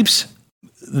 Wipes,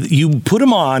 you put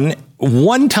them on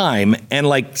one time, and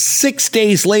like 6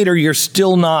 days later, you're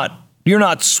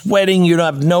not sweating. You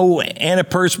have no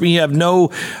antiperspirant. You have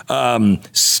no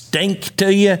stink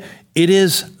to you. It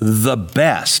is the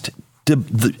best.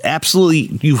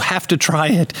 Absolutely, you have to try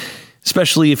it,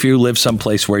 especially if you live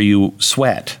someplace where you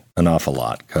sweat an awful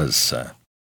lot, because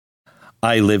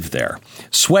I live there.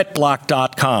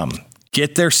 Sweatblock.com.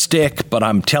 Get their stick, but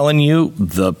I'm telling you,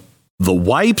 the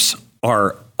wipes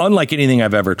are unlike anything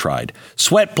I've ever tried.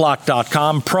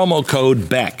 Sweatblock.com, promo code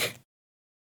Beck.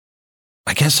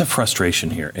 I guess the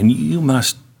frustration here, and you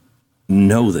must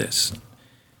know this,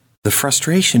 the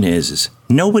frustration is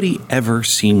nobody ever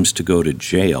seems to go to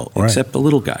jail except the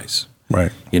little guys.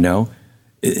 Right.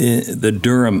 The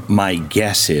Durham, my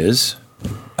guess is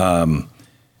that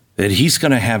he's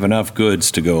going to have enough goods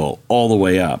to go all the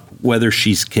way up. Whether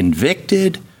she's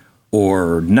convicted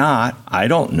or not, I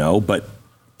don't know, but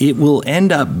it will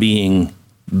end up being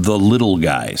the little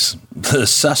guys, the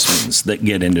sus that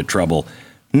get into trouble,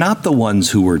 not the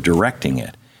ones who were directing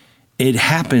it. It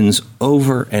happens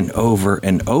over and over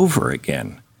and over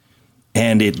again.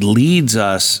 And it leads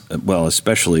us, well,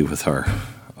 especially with our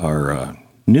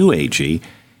new AG,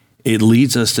 it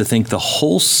leads us to think the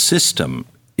whole system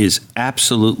is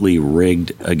absolutely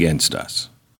rigged against us.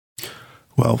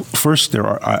 Well, first,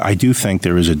 I do think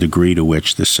there is a degree to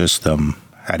which the system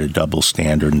had a double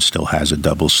standard and still has a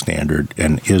double standard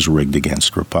and is rigged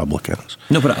against Republicans.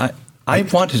 No, but I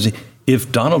wanted to...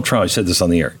 If Donald Trump, I said this on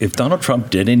the air, if Donald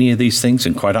Trump did any of these things,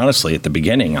 and quite honestly, at the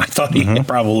beginning, I thought he had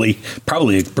probably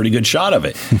a pretty good shot of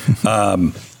it.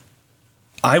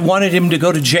 I wanted him to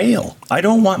go to jail. I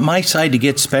don't want my side to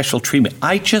get special treatment.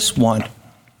 I just want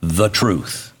the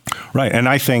truth. Right. And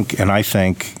I think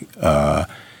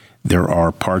there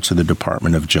are parts of the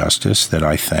Department of Justice that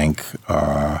I think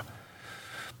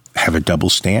have a double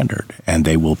standard, and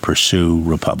they will pursue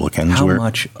Republicans. How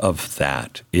much of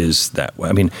that is that way?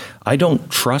 I mean, I don't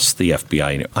trust the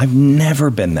FBI. I've never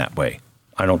been that way.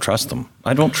 I don't trust them.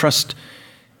 I don't trust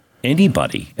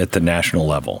anybody at the national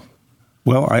level.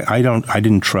 Well, I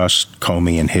didn't trust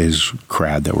Comey and his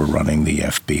crowd that were running the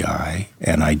FBI,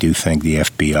 and I do think the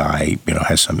FBI,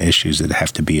 has some issues that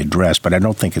have to be addressed. But I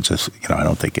don't think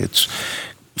it's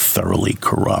thoroughly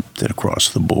corrupt across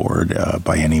the board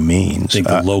by any means. I think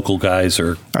the local guys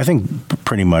are... I think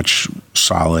pretty much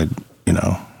solid,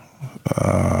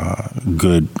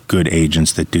 good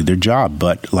agents that do their job.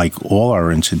 But like all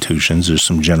our institutions, there's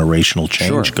some generational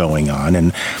change going on,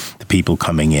 and the people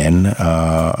coming in,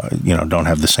 don't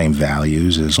have the same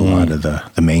values as a lot of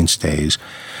the mainstays.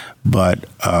 But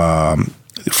I'm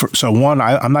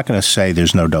not going to say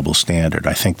there's no double standard.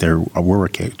 I think there were,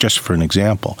 just for an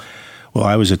example, well,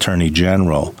 I was Attorney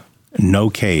General. No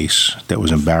case that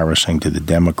was embarrassing to the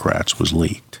Democrats was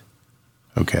leaked.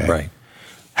 Okay. Right.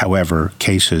 However,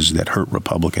 cases that hurt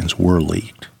Republicans were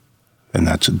leaked, and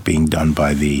that's being done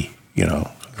by the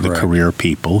career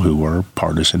people who are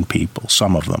partisan people.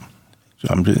 Some of them. So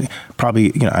I'm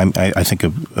probably, I think a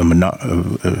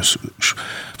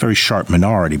very sharp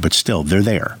minority, but still they're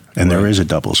there, and there is a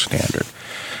double standard.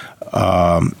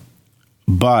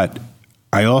 But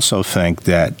I also think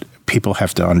that people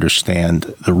have to understand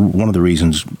one of the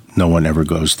reasons no one ever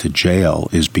goes to jail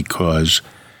is because,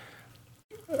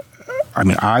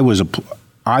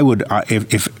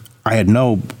 if I had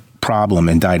no problem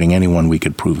indicting anyone we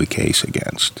could prove a case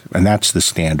against. And that's the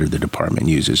standard the department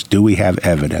uses. Do we have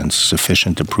evidence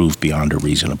sufficient to prove beyond a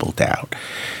reasonable doubt?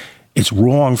 It's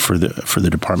wrong for the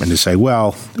department to say,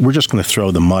 well, we're just going to throw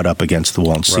the mud up against the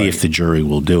wall and see if the jury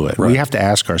will do it. We have to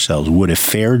ask ourselves, would a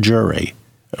fair jury,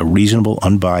 a reasonable,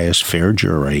 unbiased, fair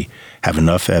jury, have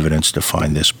enough evidence to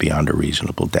find this beyond a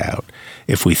reasonable doubt?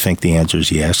 If we think the answer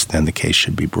is yes, then the case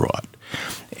should be brought.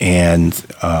 And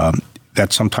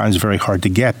that's sometimes very hard to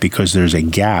get because there's a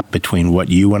gap between what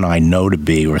you and I know to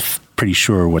be or pretty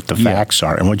sure what the facts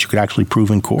are and what you could actually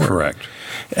prove in court. Correct.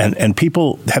 And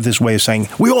people have this way of saying,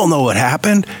 we all know what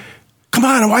happened. Come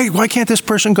on, why can't this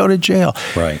person go to jail?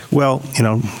 Right. Well,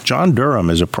 John Durham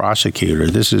is a prosecutor.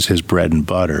 This is his bread and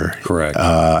butter. Correct.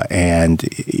 And,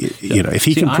 if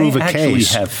he can prove a case. I actually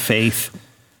have faith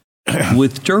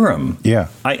with Durham. Yeah.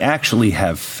 I actually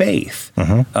have faith.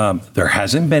 There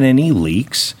hasn't been any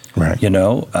leaks. Right.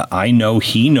 I know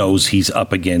he knows he's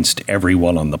up against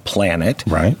everyone on the planet.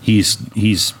 Right.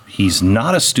 He's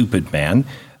not a stupid man.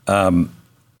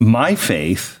 My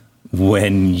faith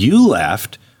when you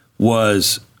left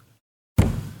was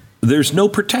there's no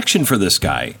protection for this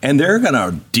guy, and they're going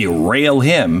to derail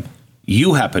him.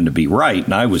 You happen to be right,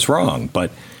 and I was wrong. But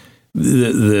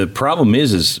the problem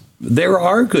is there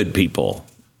are good people,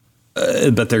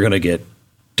 but they're going to get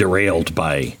derailed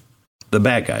by the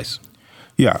bad guys.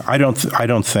 Yeah, I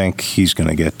don't think he's going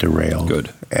to get derailed.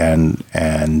 Good. And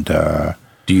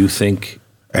do you think?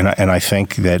 And I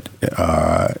think that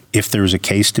if there's a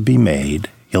case to be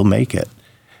made, he'll make it.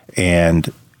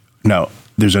 And now,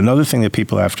 there's another thing that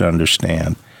people have to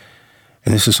understand,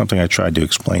 and this is something I tried to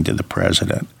explain to the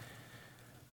president.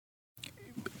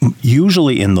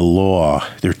 Usually in the law,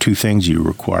 there are two things you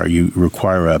require. You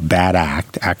require a bad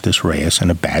act, actus reus,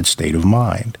 and a bad state of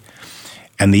mind.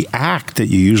 And the act that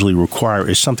you usually require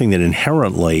is something that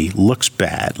inherently looks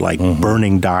bad, like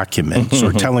burning documents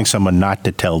or telling someone not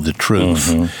to tell the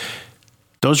truth.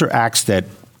 Those are acts that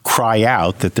cry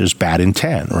out that there's bad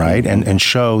intent, right? And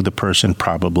show the person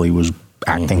probably was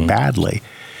acting badly.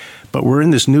 But we're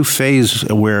in this new phase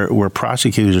where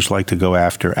prosecutors like to go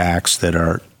after acts that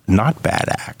are not bad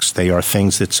acts. They are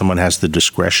things that someone has the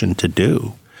discretion to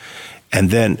do. And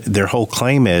then their whole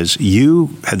claim is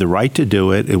you had the right to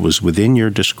do it. It was within your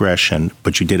discretion,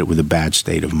 but you did it with a bad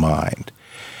state of mind.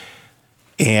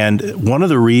 And one of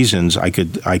the reasons I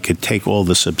could take all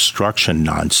this obstruction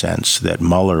nonsense that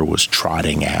Mueller was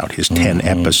trotting out, his 10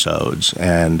 episodes,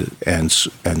 and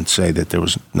say that there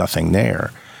was nothing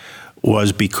there,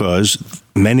 was because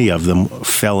many of them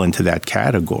fell into that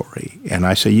category. And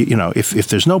I say, if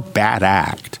there's no bad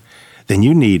act, then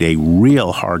you need a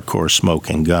real hardcore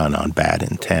smoking gun on bad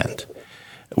intent.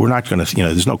 We're not going to,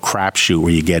 there's no crapshoot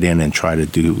where you get in and try to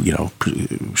do,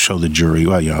 show the jury,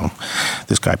 well,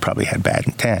 this guy probably had bad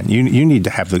intent. You need to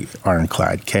have the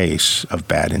ironclad case of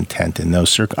bad intent in those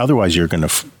circles. Otherwise, you're going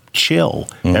to chill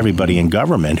everybody in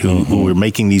government who are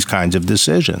making these kinds of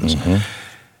decisions.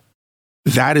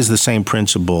 That is the same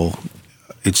principle,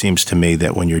 it seems to me,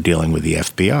 that when you're dealing with the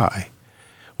FBI,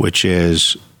 which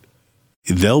is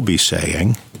they'll be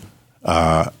saying,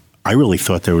 I really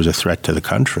thought there was a threat to the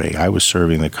country. I was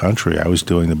serving the country. I was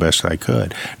doing the best I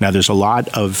could. Now, there's a lot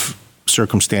of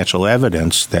circumstantial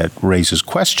evidence that raises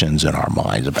questions in our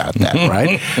minds about that,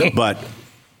 right? But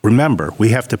remember, we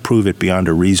have to prove it beyond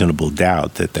a reasonable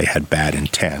doubt that they had bad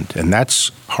intent, and that's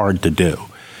hard to do.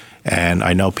 And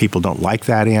I know people don't like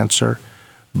that answer,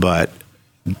 but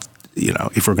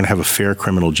if we're going to have a fair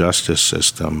criminal justice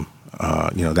system,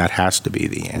 that has to be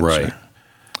the answer. Right.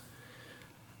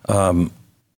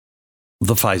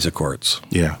 The FISA courts.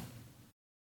 Yeah.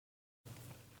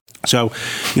 So,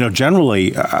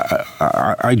 generally,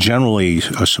 I generally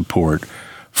support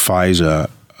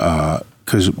FISA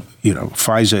because,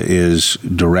 FISA is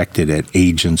directed at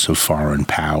agents of foreign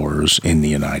powers in the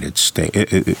United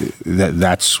States.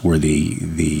 That's where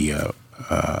the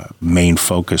main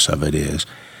focus of it is.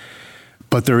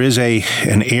 But there is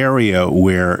an area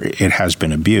where it has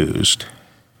been abused.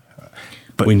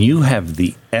 But when you have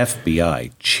the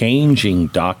FBI changing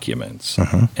documents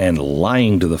and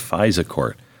lying to the FISA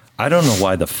court, I don't know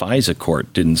why the FISA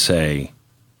court didn't say.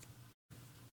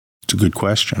 It's a good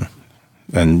question.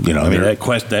 And,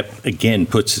 that again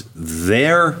puts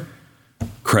their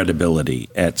credibility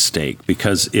at stake,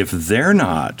 because if they're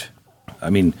not,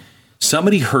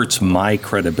 somebody hurts my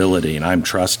credibility and I'm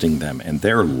trusting them and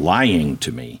they're lying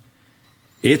to me,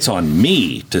 it's on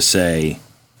me to say,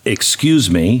 excuse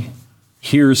me,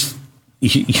 here's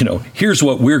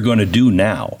what we're going to do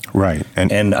now. Right.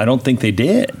 And I don't think they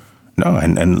did. No,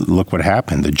 and look what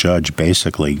happened. The judge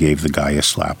basically gave the guy a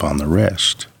slap on the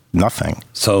wrist. Nothing.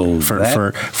 So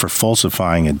for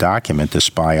falsifying a document to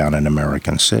spy on an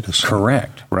American citizen.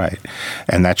 Correct. Right.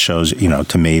 And that shows,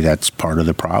 to me, that's part of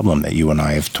the problem that you and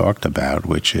I have talked about,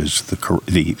 which is the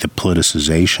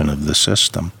politicization of the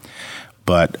system.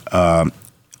 But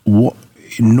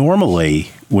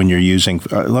normally, when you're using,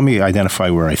 let me identify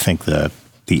where I think the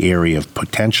area of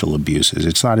potential abuse is.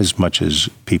 It's not as much as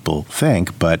people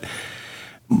think, but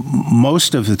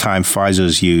most of the time FISA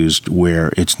is used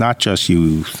where it's not just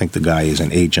you think the guy is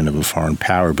an agent of a foreign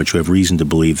power, but you have reason to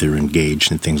believe they're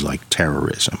engaged in things like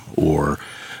terrorism or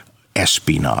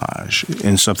espionage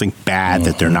and something bad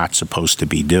that they're not supposed to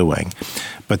be doing.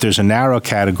 But there's a narrow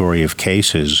category of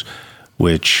cases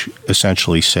which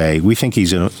essentially say, we think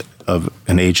he's an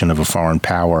agent of a foreign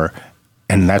power,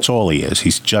 and that's all he is.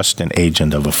 He's just an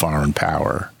agent of a foreign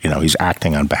power. He's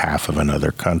acting on behalf of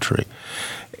another country.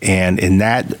 And in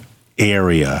that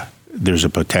area, there's a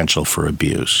potential for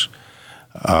abuse.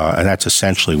 And that's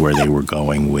essentially where they were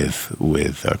going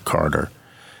with Carter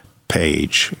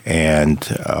Page. And,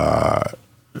 I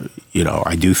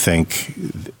do think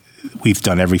we've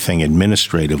done everything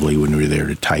administratively when we were there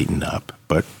to tighten up.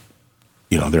 But,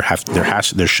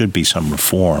 there should be some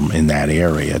reform in that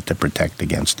area to protect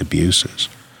against abuses.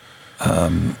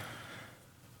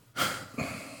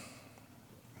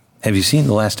 Have you seen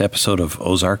the last episode of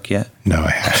Ozark yet? No, I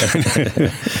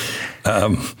haven't.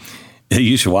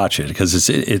 You should watch it because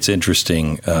it's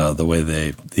interesting the way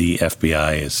the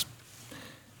FBI is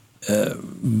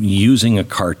using a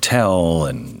cartel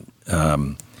and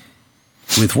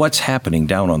with what's happening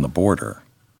down on the border.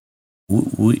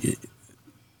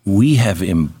 We have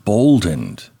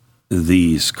emboldened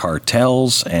these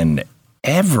cartels and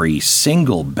every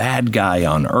single bad guy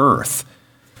on earth.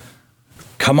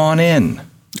 Come on in.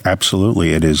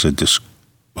 Absolutely. It is as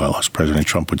President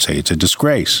Trump would say, it's a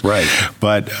disgrace. Right.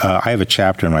 But I have a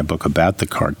chapter in my book about the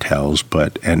cartels,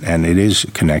 and it is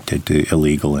connected to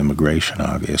illegal immigration,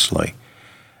 obviously.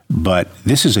 But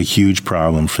this is a huge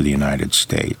problem for the United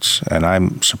States, and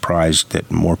I'm surprised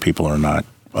that more people are not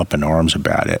up in arms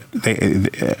about it.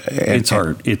 It's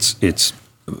hard. It's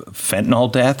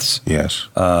fentanyl deaths. Yes.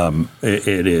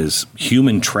 It is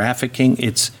human trafficking.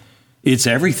 It's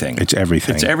everything. It's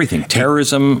everything. It's everything.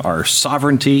 Terrorism, our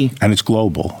sovereignty. And it's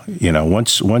global.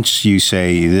 Once you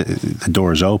say the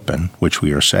door is open, which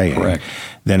we are saying, correct,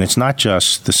 then it's not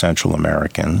just the Central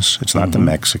Americans. It's not the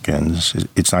Mexicans.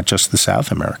 It's not just the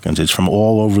South Americans. It's from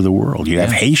all over the world. You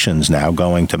have Haitians now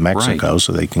going to Mexico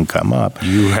so they can come up.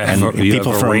 You have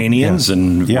people from Iranians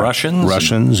and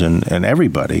Russians and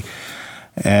everybody.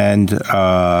 And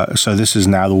so this is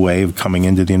now the way of coming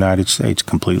into the United States,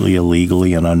 completely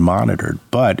illegally and unmonitored.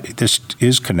 But this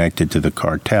is connected to the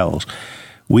cartels.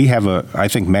 I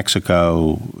think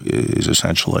Mexico is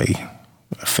essentially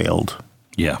a failed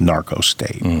narco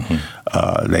state.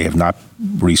 They have not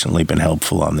recently been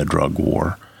helpful on the drug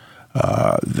war.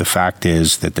 The fact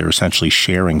is that they're essentially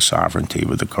sharing sovereignty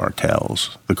with the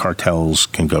cartels. The cartels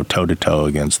can go toe-to-toe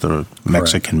against the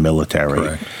Mexican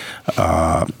military.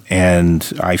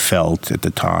 And I felt at the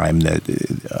time that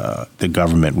the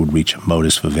government would reach a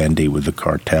modus vivendi with the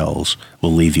cartels.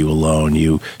 We'll leave you alone.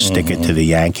 You stick it to the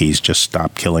Yankees. Just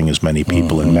stop killing as many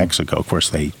people in Mexico. Of course,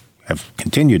 they have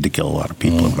continued to kill a lot of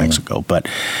people in Mexico. But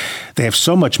they have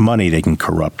so much money they can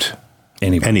corrupt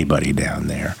anybody down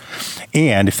there.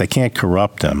 And if they can't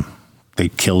corrupt them, they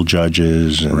kill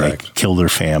judges and they kill their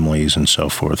families and so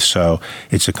forth. So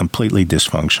it's a completely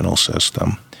dysfunctional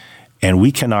system. And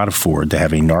we cannot afford to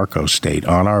have a narco state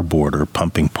on our border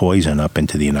pumping poison up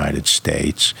into the United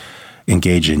States,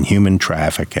 engaged in human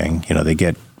trafficking. They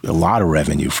get a lot of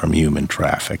revenue from human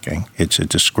trafficking. It's a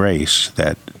disgrace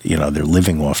that, they're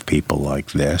living off people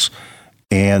like this.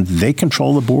 And they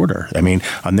control the border.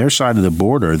 On their side of the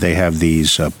border, they have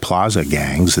these plaza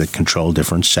gangs that control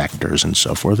different sectors and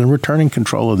so forth, and returning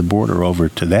control of the border over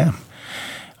to them.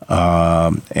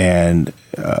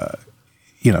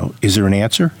 Is there an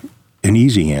answer? An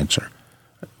easy answer.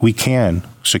 We can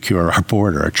secure our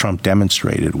border. Trump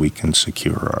demonstrated we can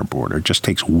secure our border. It just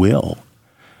takes will.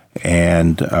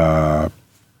 And I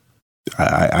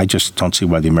just don't see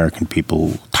why the American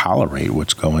people tolerate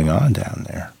what's going on down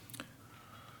there.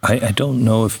 I don't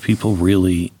know if people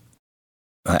really,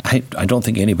 I don't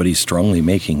think anybody's strongly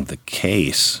making the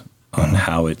case on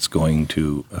how it's going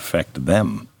to affect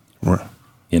them. Right.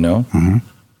 You know? Mm-hmm.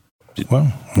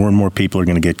 Well, more and more people are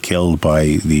going to get killed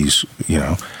by these,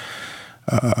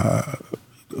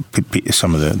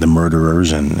 some of the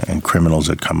murderers and criminals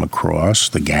that come across,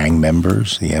 the gang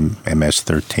members, the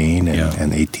MS-13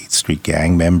 and 18th Street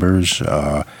gang members.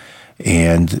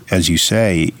 And as you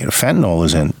say, fentanyl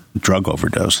isn't drug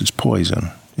overdose, it's poison.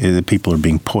 The people are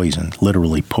being poisoned,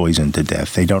 literally poisoned to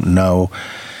death. They don't know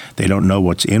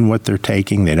what's in what they're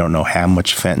taking. They don't know how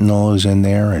much fentanyl is in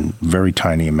there, and very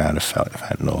tiny amount of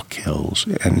fentanyl kills.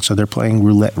 And so they're playing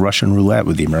Russian roulette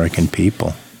with the American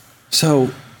people. So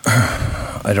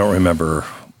I don't remember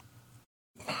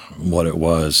what it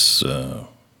was.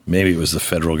 Maybe it was the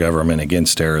federal government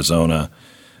against Arizona,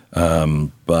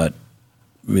 but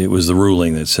it was the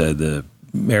ruling that said that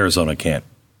Arizona can't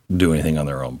do anything on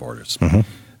their own borders. Mm-hmm.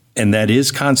 And that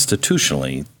is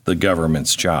constitutionally the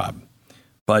government's job.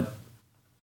 But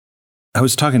I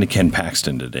was talking to Ken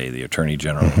Paxton today, the Attorney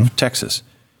General of Texas,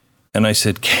 and I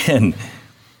said, Ken,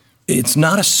 it's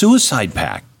not a suicide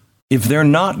pact. If they're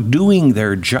not doing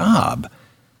their job,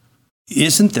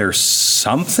 isn't there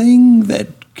something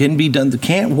that can be done?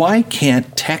 Why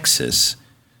can't Texas,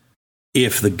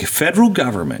 if the federal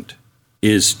government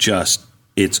is just,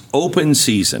 it's open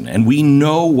season and we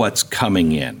know what's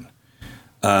coming in,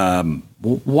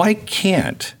 why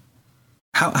can't?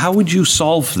 How would you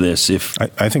solve this if...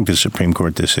 I think the Supreme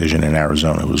Court decision in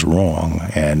Arizona was wrong,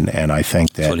 and I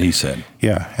think that... That's what he said.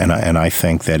 Yeah, and I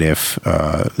think that if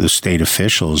the state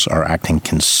officials are acting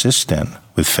consistent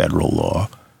with federal law,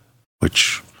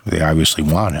 which they obviously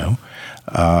want to,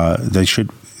 they should,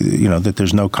 that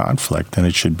there's no conflict and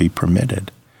it should be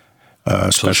permitted.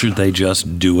 So should they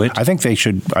just do it? I think they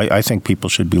should. I think people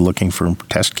should be looking for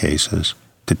test cases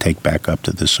to take back up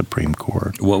to the Supreme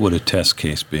Court. What would a test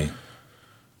case be?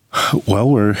 Well,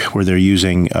 where they're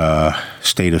using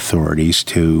state authorities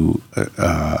to,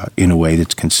 in a way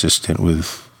that's consistent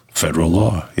with federal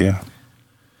law. Yeah.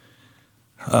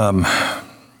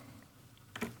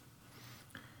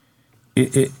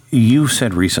 You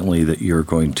said recently that you're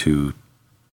going to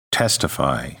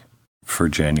testify for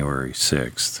January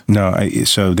 6th. No,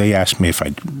 so they asked me if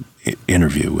I'd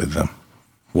interview with them.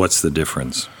 What's the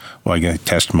difference? Well,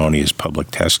 testimony is public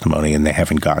testimony, and they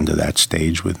haven't gotten to that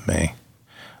stage with me.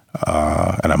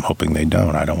 And I'm hoping they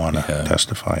don't. I don't want to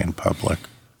testify in public.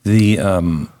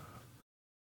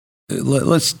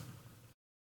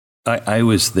 I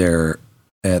was there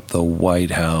at the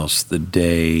White House the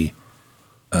day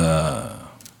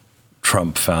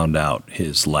Trump found out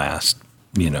his last,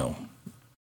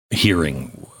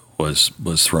 hearing was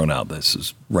thrown out. This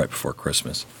is right before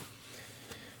Christmas.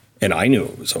 And I knew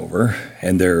it was over.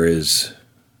 And there is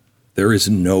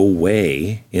no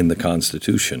way in the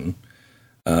Constitution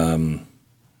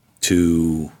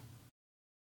to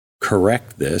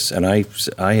correct this. And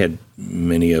I had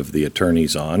many of the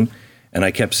attorneys on, and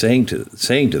I kept saying to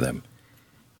them,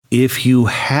 if you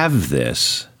have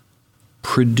this,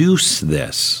 produce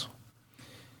this.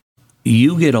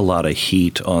 You get a lot of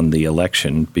heat on the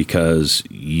election because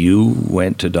you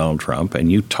went to Donald Trump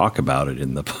and you talk about it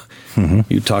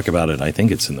you talk about it, I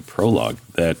think it's in the prologue,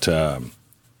 that,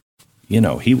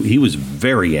 he was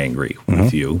very angry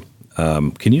with you.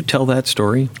 Can you tell that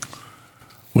story?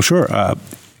 Well, sure.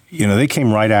 They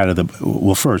came right out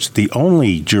of first, the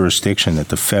only jurisdiction that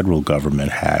the federal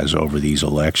government has over these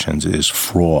elections is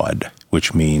fraud,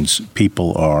 which means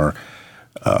people are,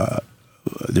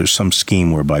 there's some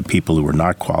scheme whereby people who are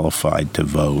not qualified to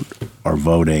vote are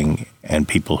voting, and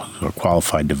people who are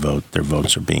qualified to vote, their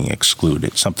votes are being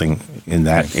excluded, something in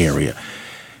that area.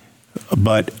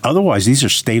 But otherwise, these are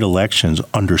state elections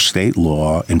under state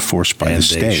law enforced by the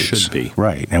states. They should be.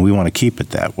 Right, and we want to keep it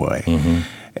that way. Mm-hmm.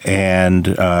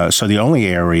 And so the only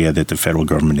area that the federal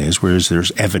government is where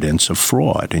there's evidence of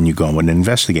fraud, and you go and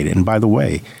investigate it. And by the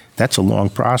way, that's a long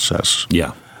process.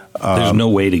 Yeah. There's no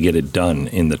way to get it done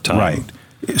in the time. Right.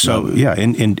 So,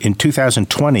 in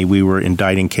 2020, we were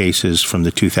indicting cases from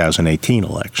the 2018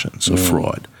 elections of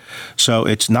fraud. So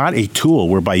it's not a tool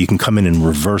whereby you can come in and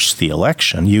reverse the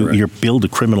election. You build a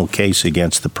criminal case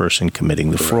against the person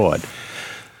committing the fraud.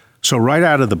 So right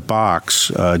out of the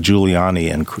box,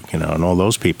 Giuliani and all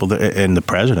those people and the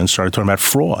president started talking about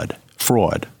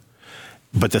fraud.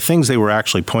 But the things they were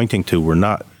actually pointing to were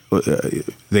not.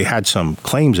 They had some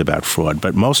claims about fraud,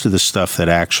 but most of the stuff that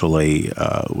actually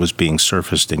was being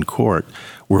surfaced in court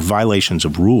were violations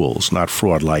of rules, not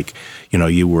fraud. Like,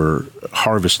 you were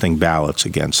harvesting ballots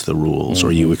against the rules,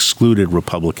 or you excluded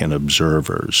Republican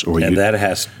observers,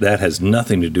 that has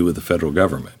nothing to do with the federal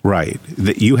government. Right.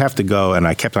 You have to go, and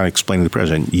I kept on explaining to the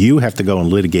president, you have to go and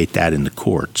litigate that in the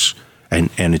courts. and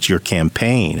it's your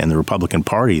campaign and the Republican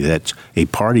Party that's a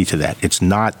party to that. It's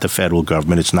not the federal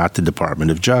government. It's not the Department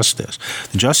of Justice.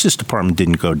 The Justice Department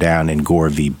didn't go down in Gore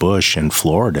v. Bush in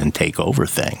Florida and take over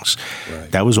things. Right.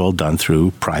 That was all done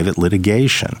through private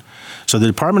litigation. So the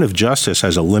Department of Justice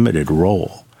has a limited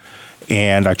role.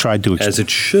 And I tried to... As it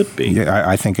should be.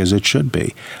 I think as it should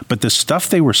be. But the stuff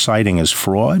they were citing as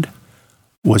fraud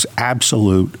was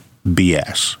absolute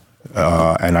BS.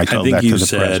 And I told that to the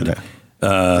president.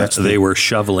 They were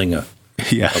shoveling a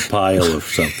pile of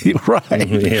something. Right.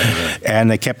 Yeah.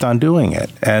 And they kept on doing it.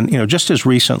 And, just as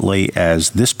recently as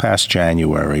this past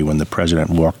January, when the president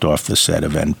walked off the set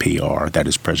of NPR, that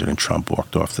is, President Trump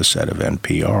walked off the set of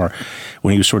NPR,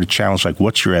 when he was sort of challenged, like,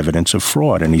 what's your evidence of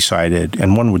fraud? And he cited,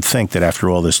 and one would think that after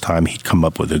all this time, he'd come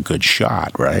up with a good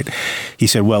shot, right? He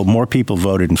said, well, more people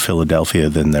voted in Philadelphia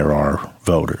than there are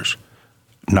voters.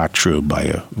 Not true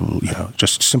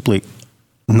just simply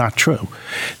not true.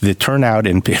 The turnout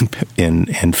in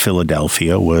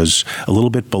Philadelphia was a little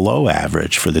bit below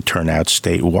average for the turnout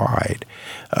statewide.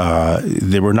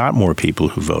 There were not more people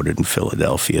who voted in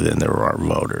Philadelphia than there are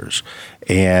voters.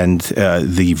 And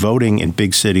the voting in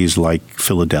big cities like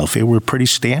Philadelphia were pretty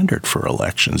standard for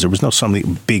elections. There was no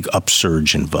some big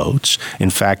upsurge in votes. In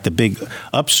fact, the big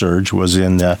upsurge was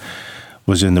in the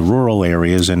rural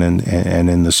areas and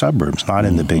in the suburbs, not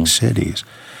in the big cities.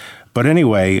 But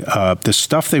anyway, the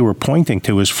stuff they were pointing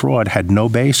to as fraud had no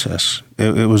basis.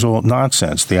 It was all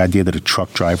nonsense. The idea that a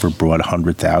truck driver brought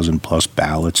 100,000 plus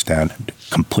ballots down,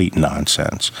 complete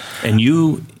nonsense. And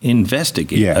you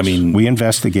investigate. Yes, we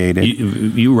investigated.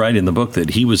 You write in the book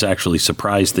that he was actually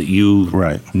surprised that you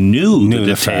knew the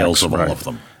details of all of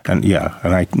them. And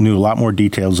and I knew a lot more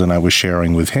details than I was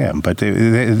sharing with him. But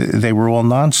they were all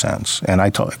nonsense. And I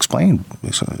explained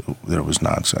that it was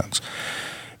nonsense.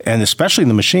 And especially in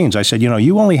the machines, I said,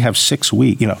 you only have 6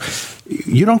 weeks.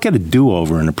 You don't get a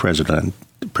do-over in a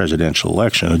presidential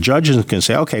election. A judge can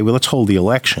say, okay, well, let's hold the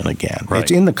election again. Right. It's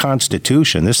in the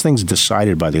Constitution. This thing's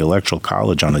decided by the Electoral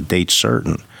College on a date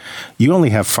certain. You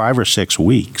only have 5 or 6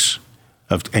 weeks.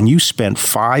 And you spent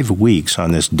 5 weeks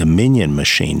on this Dominion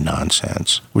machine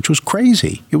nonsense, which was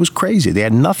crazy. It was crazy. They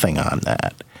had nothing on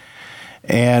that.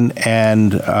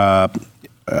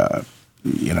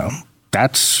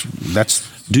 That's.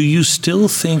 Do you still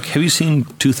think? Have you seen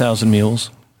 2,000 Mules?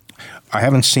 I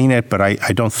haven't seen it, but I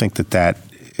don't think that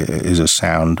is a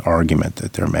sound argument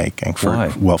that they're making.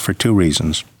 Why? Well, for 2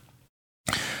 reasons.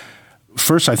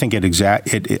 First, I think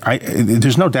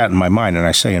there's no doubt in my mind, and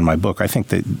I say in my book, I think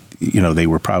that they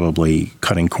were probably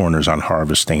cutting corners on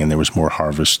harvesting, and there was more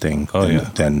harvesting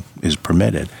than is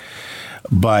permitted.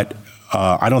 But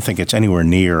I don't think it's anywhere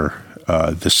near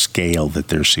the scale that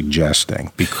they're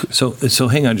suggesting. So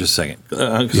hang on just a second,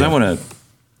 because I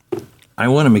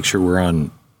want to make sure we're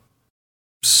on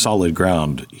solid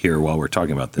ground here while we're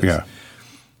talking about this. Yeah.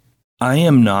 I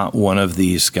am not one of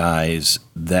these guys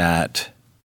that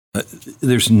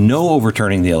there's no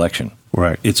overturning the election.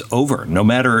 Right. It's over. No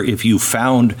matter if you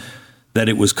found that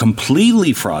it was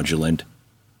completely fraudulent,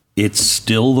 it's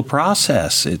still the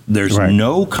process. There's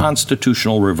no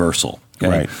constitutional reversal. Okay?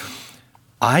 Right.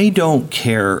 I don't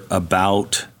care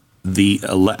about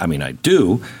I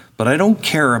do, but I don't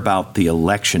care about the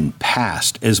election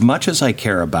past as much as I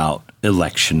care about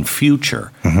election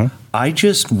future. Mm-hmm. I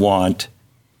just want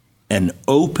an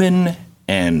open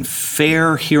and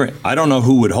fair hearing. I don't know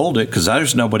who would hold it because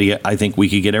there's nobody I think we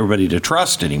could get everybody to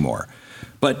trust anymore.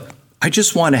 But I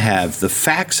just want to have the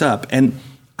facts up, and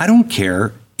I don't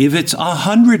care if it's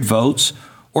 100 votes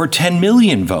or 10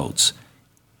 million votes.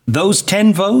 Those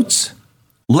 10 votes,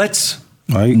 let's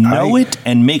know it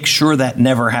and make sure that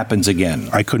never happens again.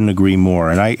 I couldn't agree more.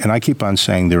 And I keep on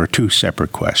saying there are 2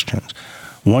 separate questions.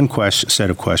 One set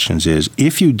of questions is,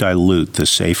 if you dilute the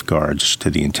safeguards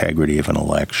to the integrity of an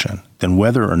election, then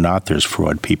whether or not there's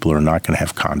fraud, people are not going to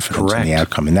have confidence in the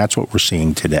outcome. And that's what we're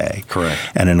seeing today. Correct.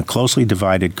 And in a closely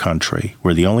divided country,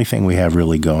 where the only thing we have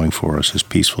really going for us is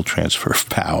peaceful transfer of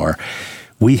power,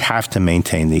 we have to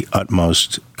maintain the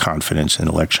utmost confidence in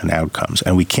election outcomes.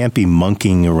 And we can't be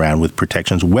monkeying around with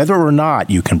protections, whether or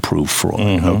not you can prove fraud,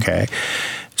 okay?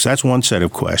 So that's one set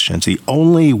of questions. The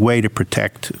only way to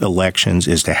protect elections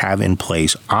is to have in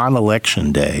place on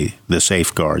election day the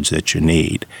safeguards that you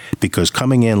need, because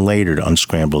coming in later to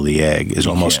unscramble the egg is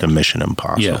almost a mission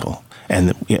impossible.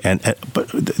 Yeah. But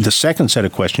the second set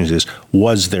of questions is,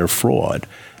 was there fraud?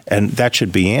 And that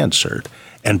should be answered.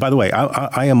 And by the way,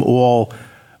 I am all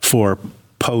for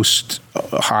post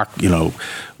hoc,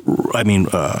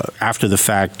 after the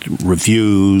fact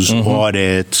reviews,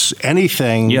 audits,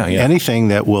 anything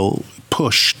that will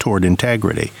push toward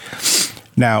integrity.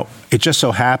 Now, it just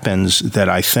so happens that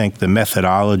I think the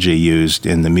methodology used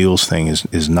in the mules thing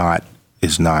is not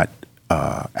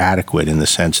adequate in the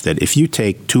sense that if you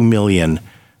take 2 million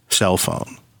cell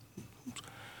phones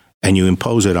and you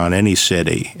impose it on any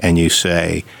city and you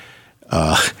say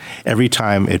every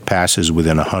time it passes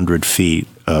within 100 feet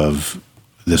of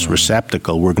this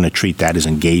receptacle, we're going to treat that as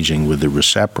engaging with the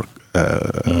receptacle.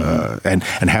 And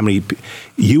how many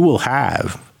you will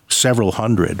have several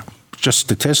hundred, just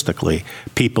statistically,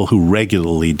 people who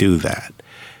regularly do that.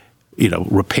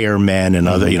 Repairmen and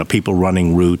other, people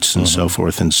running routes and so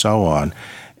forth and so on.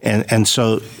 And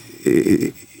so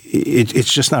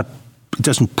it's just not, it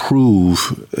doesn't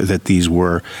prove that these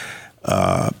were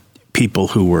people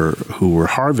who were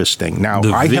harvesting. Now,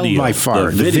 I held my fire.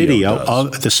 The video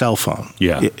of the cell phone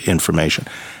information.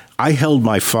 I held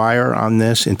my fire on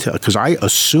this because I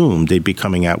assumed they'd be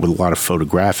coming out with a lot of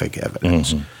photographic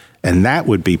evidence. And that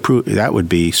would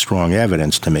be strong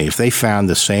evidence to me if they found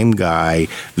the same guy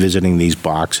visiting these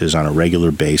boxes on a regular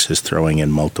basis, throwing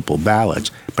in multiple ballots.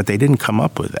 But they didn't come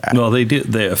up with that. Well, they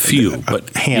did. A few, but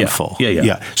handful.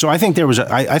 Yeah. So I think there was.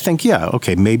 I think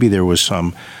maybe there was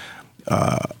some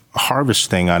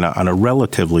harvesting on a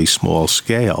relatively small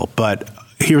scale. But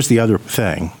here's the other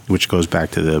thing, which goes back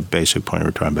to the basic point we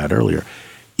were talking about earlier.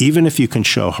 Even if you can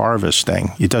show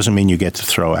harvesting, it doesn't mean you get to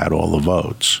throw out all the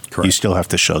votes. Correct. You still have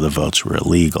to show the votes were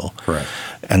illegal. Correct.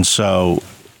 And so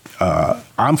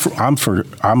I'm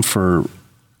for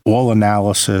all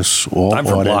analysis, all I'm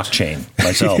for audit. blockchain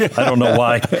myself. I don't know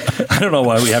why. I don't know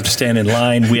why we have to stand in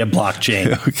line. We have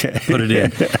blockchain. Okay. Put it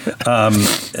in.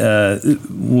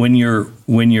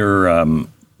 When you're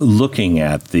looking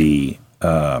at the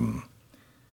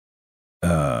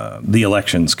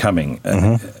elections coming.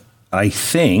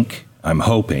 I'm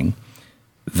hoping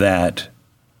that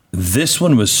this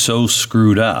one was so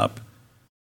screwed up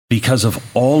because of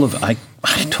all of, I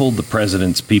told the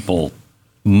president's people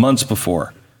months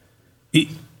before,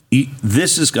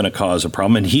 this is going to cause a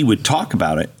problem, and he would talk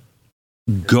about it.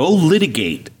 Go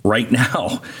litigate right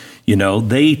now.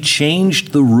 They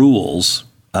changed the rules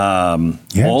all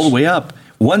the way up.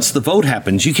 Once the vote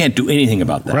happens, you can't do anything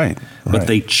about that. Right. But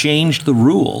they changed the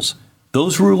rules.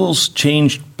 Those rules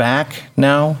changed back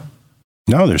now?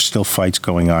 No, there's still fights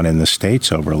going on in the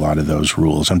states over a lot of those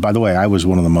rules. And by the way, I was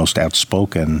one of the most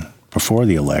outspoken before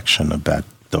the election about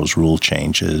those rule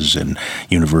changes and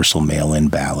universal mail-in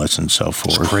ballots and so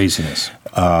forth. It's craziness.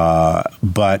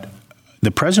 But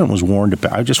the president was warned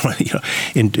about. I just want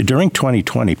during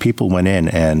 2020, people went in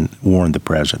and warned the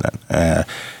president.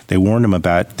 They warned him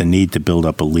about the need to build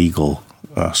up a legal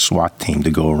SWAT team to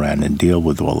go around and deal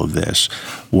with all of this.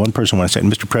 One person went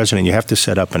and said, Mr. President, you have to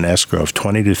set up an escrow of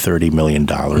 $20 to $30 million,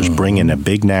 bring in a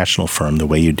big national firm the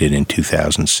way you did in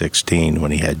 2016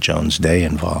 when he had Jones Day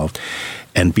involved,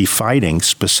 and be fighting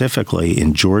specifically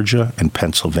in Georgia and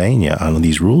Pennsylvania on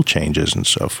these rule changes and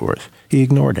so forth. He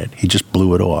ignored it. He just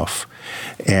blew it off.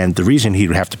 And the reason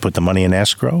he'd have to put the money in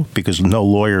escrow, because no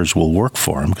lawyers will work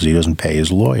for him because he doesn't pay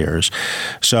his lawyers.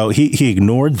 So he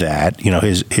ignored that.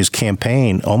 His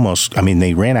campaign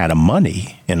they ran out of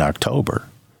money in October.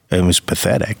 It was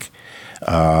pathetic.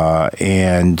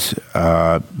 And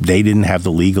they didn't have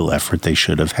the legal effort they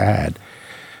should have had.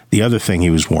 The other thing he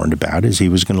was warned about is he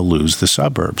was going to lose the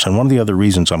suburbs. And one of the other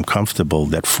reasons I'm comfortable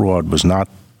that fraud was not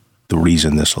the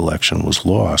reason this election was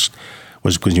lost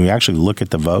was because when you actually look at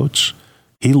the votes,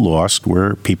 he lost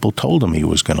where people told him he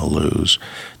was going to lose.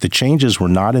 The changes were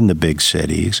not in the big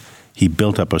cities. He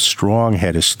built up a strong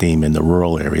head of steam in the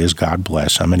rural areas, God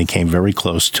bless him, and he came very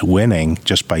close to winning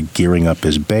just by gearing up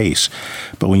his base.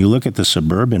 But when you look at the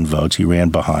suburban votes, he ran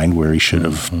behind where he should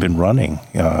have been running.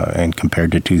 And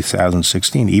compared to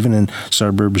 2016, even in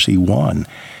suburbs he won.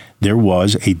 There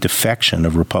was a defection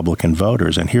of Republican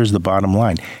voters. And here's the bottom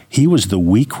line. He was the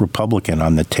weak Republican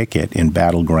on the ticket in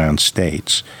battleground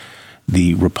states.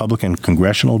 The Republican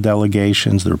congressional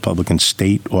delegations, the Republican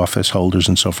state office holders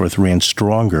and so forth ran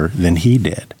stronger than he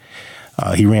did.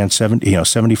 He ran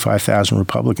 75,000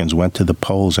 Republicans went to the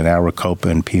polls in Maricopa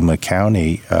and Pima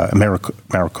County,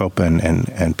 Maricopa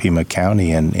and Pima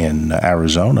County in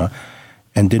Arizona,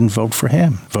 and didn't vote for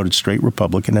him, voted straight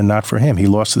Republican and not for him. He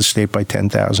lost the state by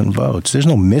 10,000 votes. There's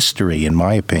no mystery, in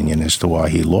my opinion, as to why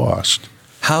he lost.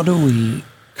 How do we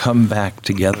come back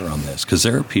together on this? Because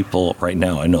there are people right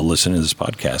now, I know, listening to this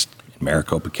podcast in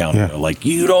Maricopa County, they're like,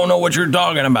 you don't know what you're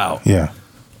talking about. Yeah.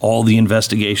 All the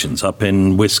investigations up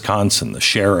in Wisconsin, the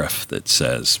sheriff that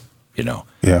says,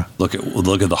 look at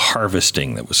the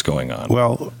harvesting that was going on.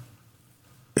 Well,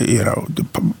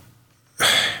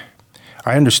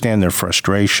 I understand their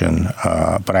frustration,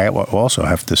 but I also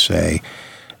have to say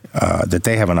that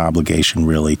they have an obligation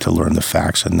really to learn the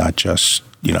facts and not just,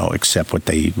 accept what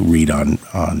they read on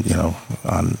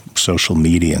social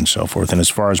media and so forth. And as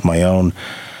far as my own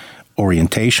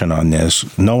orientation on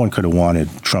this, no one could have wanted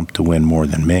Trump to win more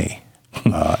than me.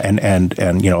 And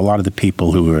a lot of the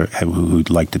people who'd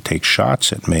like to take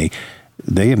shots at me,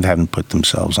 they haven't put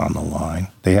themselves on the line.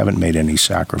 They haven't made any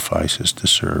sacrifices to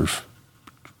serve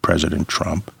President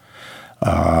Trump.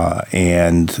 I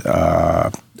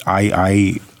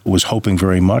was hoping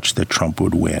very much that Trump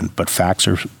would win, but facts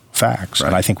are facts. Right.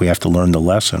 And I think we have to learn the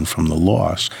lesson from the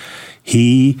loss.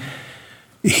 He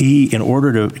in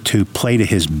order to play to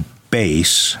his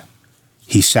base,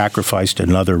 he sacrificed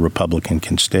another Republican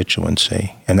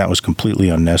constituency, and that was completely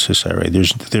unnecessary.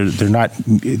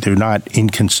 They're not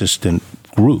inconsistent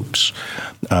groups.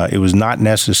 It was not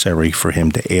necessary for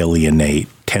him to alienate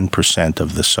 10%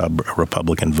 of the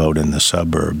Republican vote in the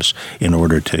suburbs in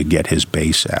order to get his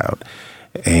base out.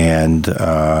 And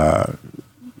I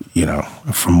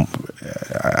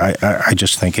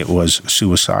just think it was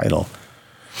suicidal.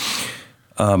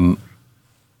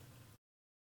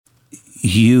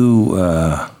 You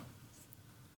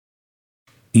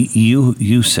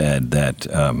said that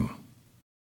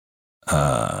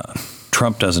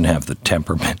Trump doesn't have the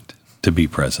temperament to be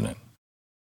president.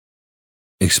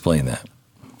 Explain that.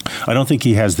 I don't think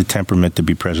he has the temperament to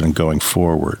be president going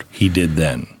forward. He did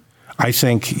then. I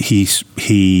think his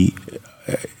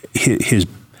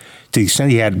to the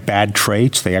extent he had bad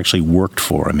traits, they actually worked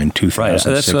for him in 2016. Right,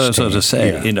 that's what I was going to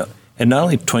say. Yeah. And not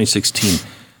only 2016.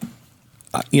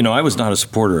 I was not a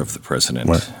supporter of the president,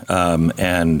 right.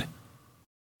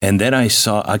 And then I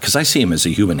saw, because I see him as a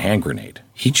human hand grenade.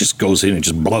 He just goes in and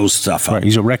just blows stuff up. Right,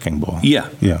 he's a wrecking ball. Yeah.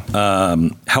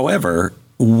 However,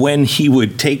 when he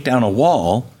would take down a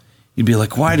wall, you'd be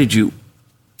like, wait a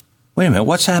minute,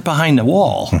 what's that behind the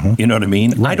wall? Mm-hmm. You know what I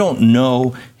mean? Right. I don't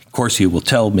know. Of course, he will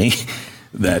tell me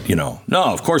that, no,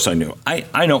 of course I knew.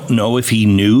 I don't know if he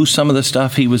knew some of the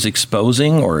stuff he was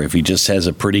exposing or if he just has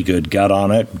a pretty good gut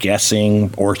on it,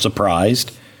 guessing or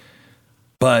surprised.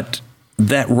 But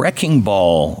that wrecking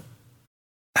ball,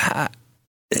 how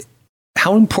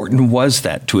important was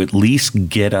that to at least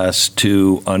get us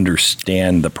to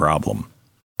understand the problem?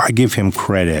 I give him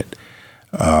credit.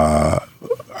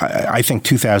 I think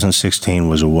 2016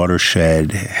 was a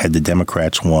watershed. Had the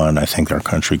Democrats won, I think our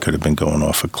country could have been going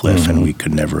off a cliff, mm-hmm. and we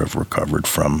could never have recovered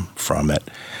from it.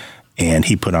 And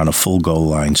he put on a full goal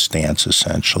line stance,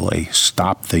 essentially,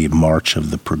 stopped the march of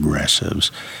the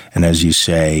progressives, and as you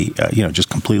say, just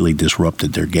completely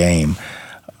disrupted their game.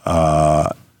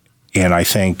 And I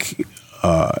think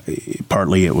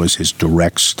partly it was his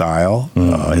direct style,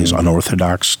 mm-hmm. His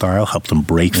unorthodox style, helped him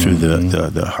break through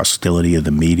mm-hmm. the hostility of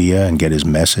the media and get his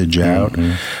message out.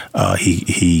 Mm-hmm.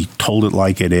 He told it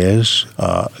like it is.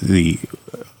 The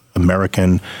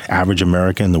average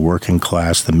American, the working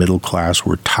class, the middle class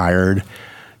were tired,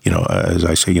 as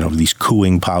I say, these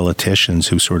cooing politicians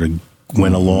who sort of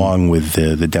went mm-hmm. along with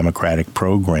the Democratic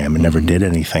program and never mm-hmm. did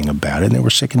anything about it. And they were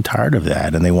sick and tired of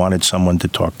that. And they wanted someone to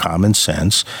talk common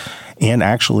sense and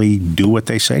actually do what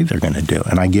they say they're going to do.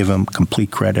 And I give him complete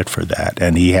credit for that.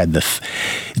 And he had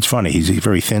it's funny, he's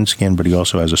very thin-skinned, but he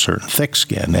also has a certain thick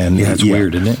skin. And it's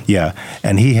weird, isn't it? Yeah.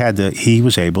 And he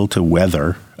was able to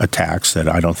weather attacks that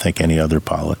I don't think any other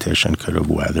politician could have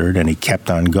weathered. And he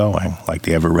kept on going like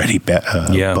the ever-ready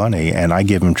bunny. And I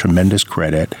give him tremendous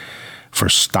credit for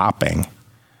stopping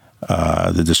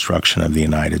the destruction of the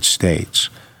United States.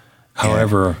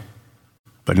 However,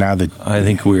 but now that I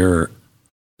think we're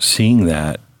seeing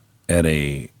that at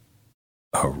a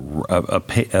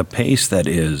pace that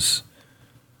is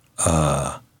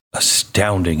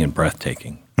astounding and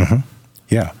breathtaking. Mm-hmm.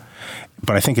 Yeah,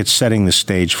 but I think it's setting the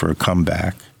stage for a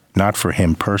comeback, not for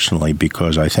him personally,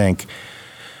 because I think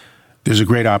there's a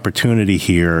great opportunity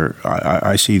here.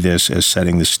 I see this as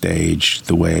setting the stage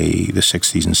the way the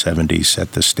 60s and 70s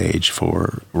set the stage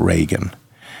for Reagan.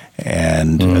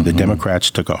 And mm-hmm. The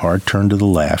Democrats took a hard turn to the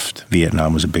left.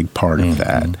 Vietnam was a big part of mm-hmm.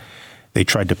 that. They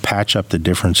tried to patch up the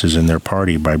differences in their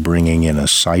party by bringing in a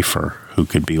cipher who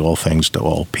could be all things to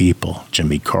all people,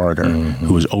 Jimmy Carter, mm-hmm.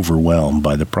 who was overwhelmed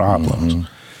by the problems. Mm-hmm.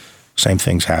 Same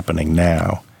thing's happening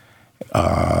now.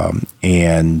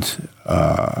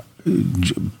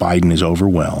 Biden is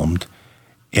overwhelmed.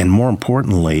 And more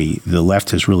importantly, the left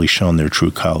has really shown their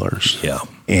true colors. Yeah.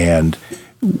 And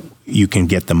you can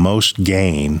get the most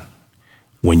gain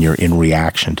when you're in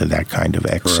reaction to that kind of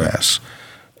excess. Correct.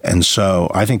 And so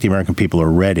I think the American people are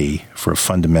ready for a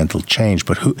fundamental change.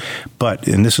 But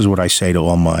and this is what I say to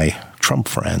all my Trump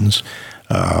friends,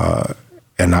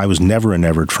 and I was never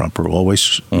a Trumper,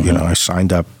 always, mm-hmm. I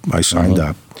signed up.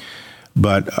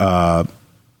 But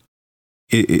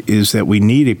is that we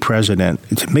need a president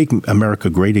to make America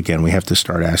great again. We have to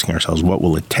start asking ourselves, what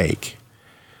will it take?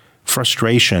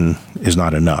 Frustration is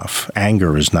not enough.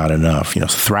 Anger is not enough.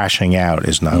 Thrashing out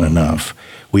is not enough.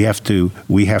 We have to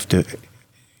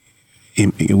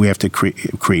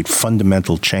create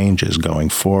fundamental changes going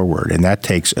forward, and that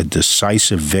takes a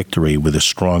decisive victory with a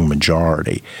strong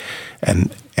majority.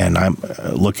 And I'm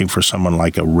looking for someone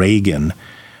like a Reagan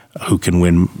who can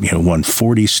won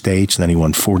 40 states, and then he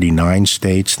won 49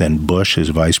 states. Then Bush, his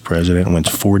vice president, wins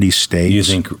 40 states.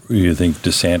 You think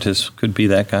DeSantis could be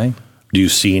that guy? Do you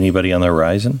see anybody on the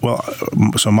horizon? Well,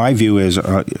 so my view is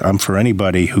I'm for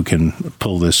anybody who can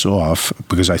pull this off,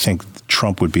 because I think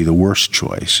Trump would be the worst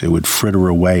choice. It would fritter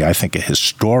away, I think, a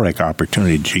historic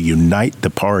opportunity to unite the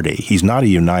party. He's not a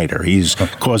uniter. He's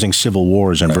causing civil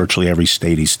wars in virtually every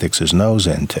state he sticks his nose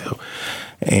into.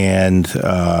 And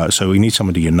so we need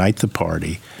someone to unite the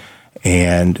party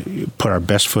and put our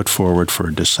best foot forward for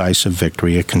a decisive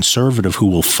victory, a conservative who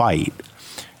will fight.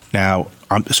 Now,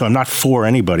 I'm not for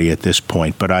anybody at this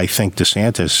point, but I think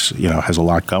DeSantis, has a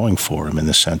lot going for him in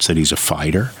the sense that he's a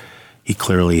fighter. He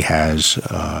clearly has,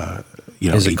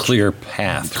 has a clear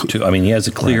path to. I mean, he has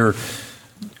a clear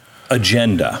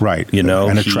agenda, right?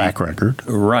 And a track record,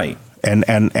 right?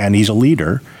 And he's a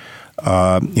leader.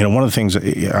 One of the things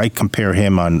I compare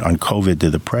him on COVID to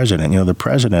the president. The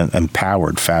president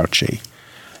empowered Fauci.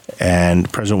 And the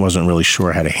president wasn't really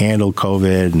sure how to handle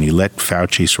COVID, and he let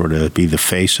Fauci sort of be the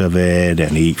face of it,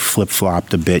 and he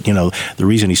flip-flopped a bit. The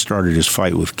reason he started his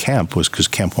fight with Kemp was because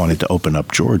Kemp wanted to open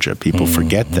up Georgia. People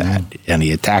forget that. And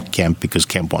he attacked Kemp because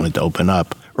Kemp wanted to open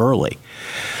up early.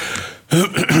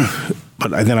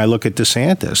 But then I look at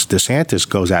DeSantis. DeSantis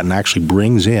goes out and actually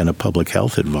brings in a public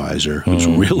health advisor who's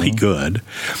really good,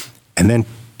 and then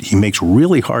he makes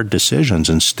really hard decisions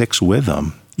and sticks with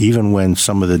them. Even when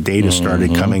some of the data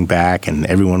started coming back and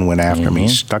everyone went after him, he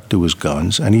stuck to his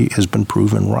guns, and he has been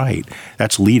proven right.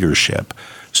 That's leadership.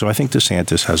 So I think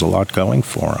DeSantis has a lot going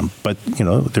for him. But,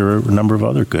 there are a number of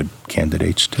other good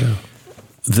candidates, too.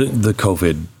 The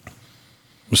COVID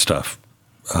stuff,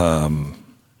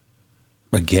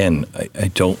 again, I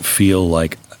don't feel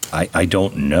like I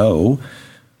don't know,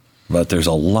 but there's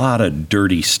a lot of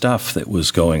dirty stuff that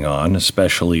was going on,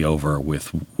 especially over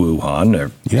with Wuhan.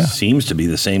 There seems to be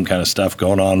the same kind of stuff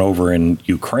going on over in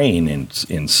Ukraine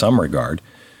in some regard.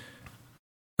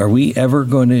 Is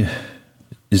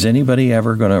anybody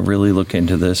ever going to really look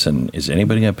into this, and is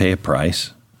anybody going to pay a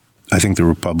price? I think the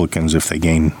Republicans, if they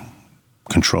gain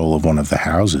control of one of the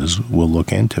houses, will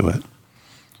look into it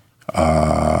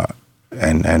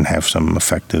and have some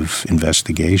effective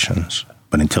investigations.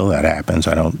 But until that happens,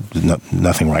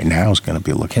 nothing right now is going to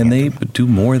be looking. Can they do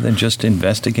more than just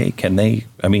investigate? Can they?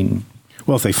 I mean,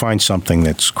 well, if they find something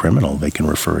that's criminal, they can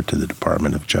refer it to the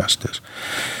Department of Justice.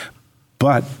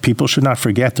 But people should not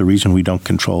forget the reason we don't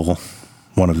control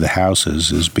one of the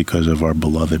houses is because of our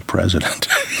beloved president,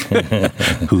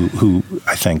 who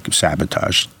I think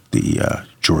sabotaged the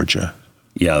Georgia.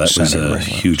 Yeah, that was a race.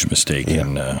 Huge mistake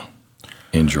in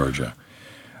Georgia.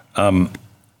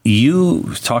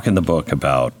 You talk in the book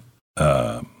about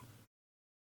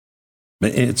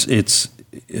it's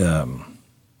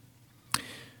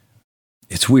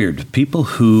weird. People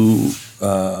who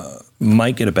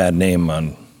might get a bad name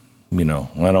on, I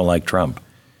don't like Trump.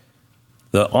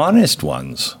 The honest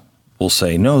ones will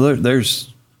say, no,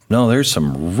 there's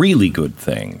some really good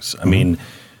things. I mean,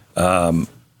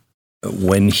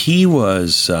 when he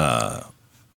was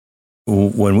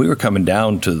when we were coming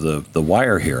down to the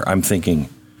wire here, I'm thinking,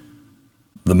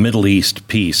 the Middle East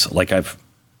peace,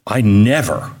 I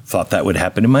never thought that would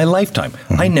happen in my lifetime.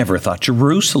 I never thought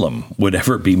Jerusalem would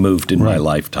ever be moved in my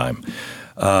lifetime.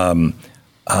 The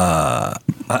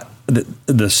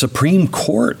Supreme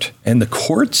Court and the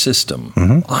court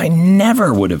system, I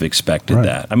never would have expected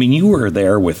that. I mean, you were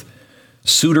there with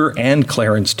Souter and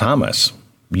Clarence Thomas.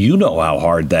 You know how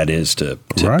hard that is to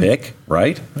pick,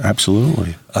 right?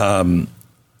 Absolutely.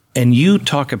 And you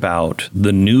talk about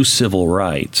the new civil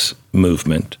rights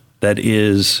movement that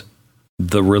is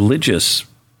the religious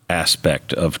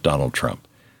aspect of Donald Trump,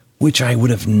 which I would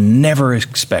have never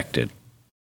expected.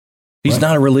 He's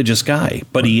not a religious guy,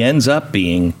 but he ends up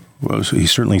being. Well, so he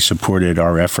certainly supported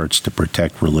our efforts to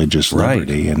protect religious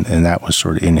liberty, and that was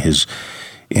sort of in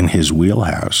his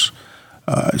wheelhouse.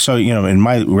 So, in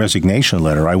my resignation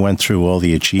letter, I went through all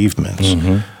the achievements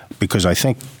because I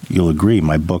think you'll agree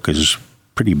my book is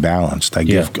pretty balanced. I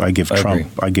give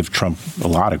Trump a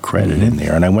lot of credit in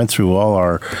there, and I went through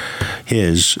all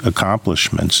his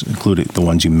accomplishments, including the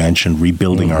ones you mentioned,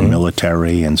 rebuilding our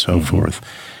military and so forth.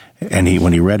 And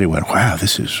when he read it, went, "Wow,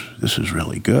 this is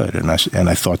really good." And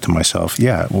I thought to myself,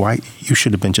 "Yeah, why you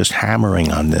should have been just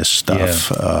hammering on this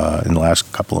stuff in the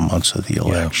last couple of months of the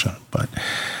election." But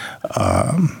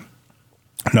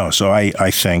no, so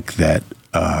I think that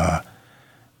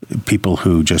people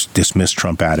who just dismiss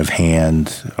Trump out of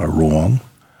hand are wrong.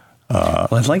 Well,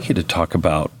 I'd like you to talk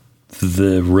about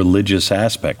the religious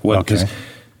aspect. Because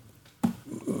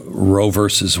Roe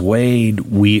versus Wade,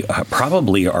 we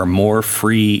probably are more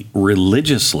free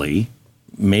religiously,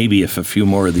 maybe if a few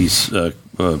more of these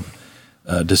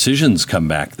decisions come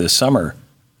back this summer,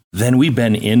 than we've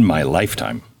been in my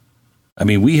lifetime. I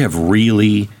mean, we have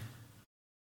really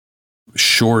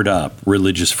shored up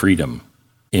religious freedom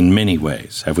in many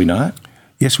ways, have we not?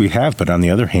 Yes, we have. But on the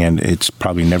other hand, it's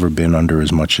probably never been under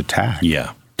as much attack.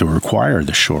 Yeah. To require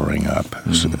the shoring up.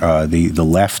 Mm-hmm. The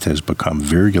left has become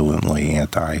virulently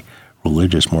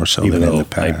anti-religious, more so than in the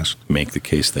past. I make the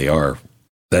case they are.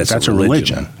 That's a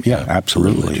religion. Yeah,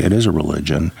 absolutely. Religion. It is a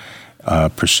religion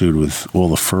pursued with all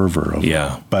the fervor of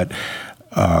it. But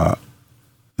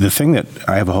the thing that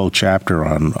I have a whole chapter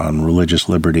on religious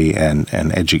liberty and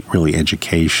really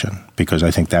education, because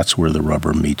I think that's where the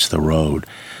rubber meets the road.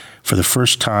 For the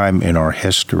first time in our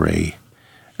history,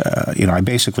 I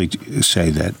basically say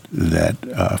that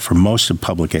for most of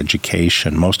public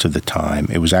education, most of the time,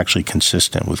 it was actually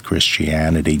consistent with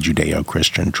Christianity,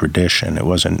 Judeo-Christian tradition. It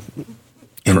wasn't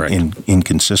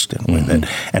inconsistent with it.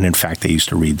 And in fact, they used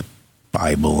to read the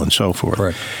Bible and so forth.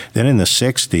 Correct. Then in the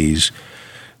 60s,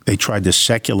 they tried to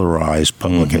secularize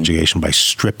public education by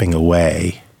stripping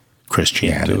away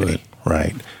Christianity.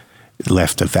 Right. It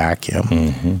left a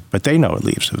vacuum. But they know it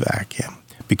leaves a vacuum.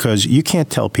 Because you can't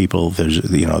tell people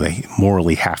they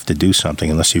morally have to do something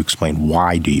unless you explain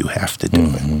why do you have to do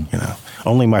it.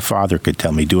 Only my father could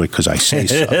tell me do it because I say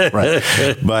so. Right.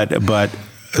 But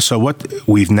so what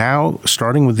we've now,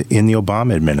 starting in the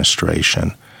Obama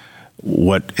administration,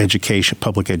 what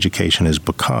public education has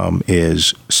become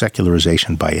is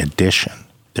secularization by addition.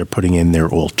 They're putting in their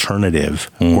alternative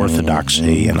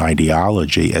orthodoxy and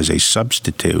ideology as a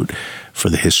substitute for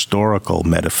the historical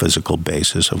metaphysical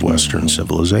basis of Western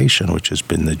civilization, which has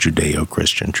been the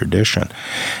Judeo-Christian tradition.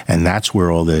 And that's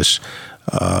where all this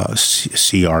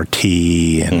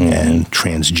CRT and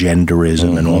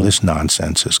transgenderism and all this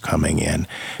nonsense is coming in,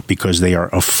 because they are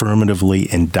affirmatively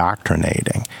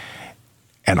indoctrinating.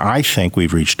 And I think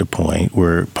we've reached a point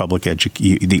where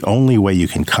the only way you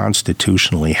can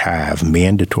constitutionally have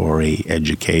mandatory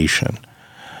education,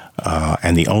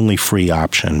 and the only free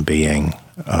option being,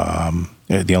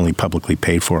 the only publicly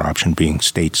paid for option being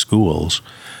state schools,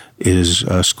 is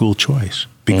school choice.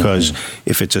 Because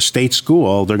if it's a state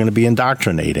school, they're going to be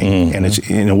indoctrinating, and it's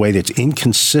in a way that's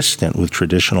inconsistent with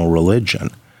traditional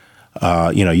religion.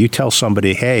 You tell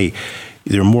somebody, hey,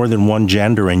 there are more than one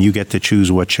gender and you get to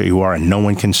choose what you are and no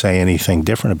one can say anything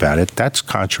different about it. That's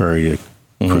contrary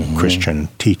to Christian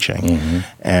teaching.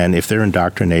 And if they're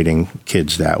indoctrinating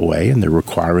kids that way and they're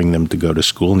requiring them to go to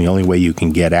school and the only way you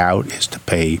can get out is to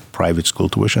pay private school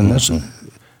tuition, that's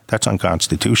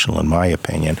unconstitutional in my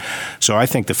opinion. So I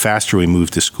think the faster we move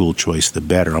to school choice, the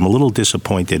better. I'm a little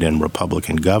disappointed in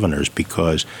Republican governors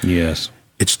because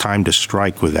it's time to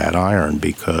strike with that iron,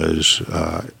 because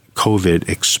COVID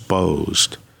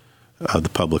exposed the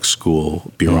public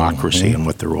school bureaucracy and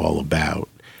what they're all about.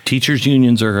 Teachers'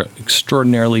 unions are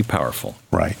extraordinarily powerful.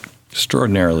 Right.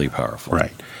 Extraordinarily powerful.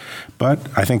 Right. But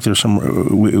I think there's some,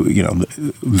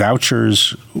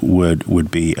 vouchers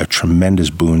would be a tremendous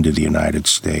boon to the United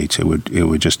States. It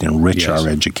would just enrich our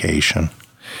education.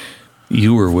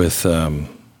 You were with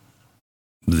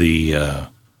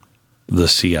the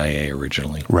CIA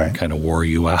originally, right? Kind of wore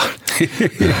you out.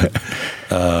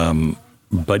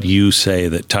 But you say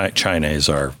that China is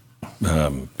our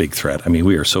big threat. I mean,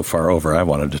 we are so far over. I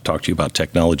wanted to talk to you about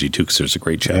technology too, because there's a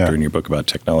great chapter in your book about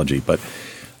technology. But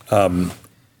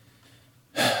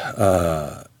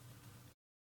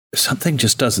something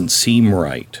just doesn't seem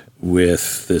right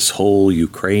with this whole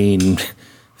Ukraine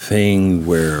thing,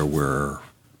 where we're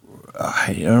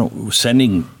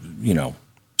sending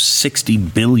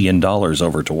 $60 billion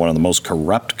over to one of the most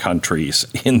corrupt countries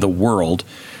in the world.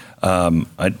 I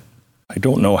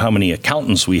don't know how many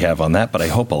accountants we have on that, but I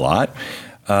hope a lot.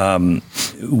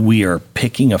 We are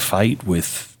picking a fight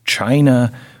with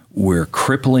China. We're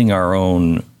crippling our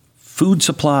own food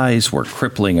supplies. We're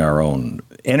crippling our own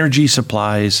energy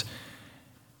supplies.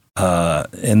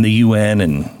 And the UN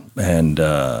and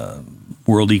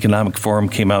World Economic Forum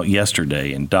came out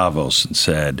yesterday in Davos and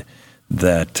said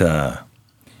that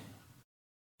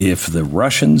if the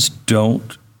Russians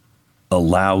don't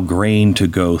allow grain to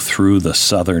go through the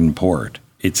southern port,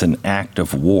 it's an act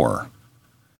of war.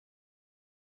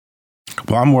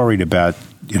 Well, I'm worried about,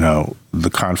 the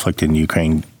conflict in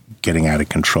Ukraine getting out of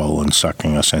control and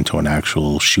sucking us into an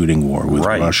actual shooting war with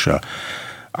Russia.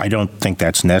 I don't think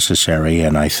that's necessary,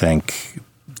 and I think...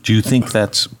 Do you think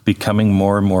that's becoming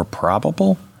more and more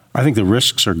probable? I think the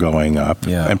risks are going up,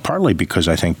 and partly because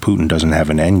I think Putin doesn't have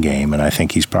an end game, and I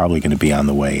think he's probably going to be on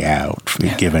the way out.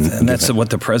 That's what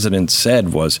the president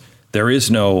said was, there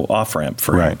is no off-ramp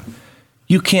for him.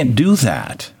 You can't do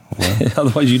that.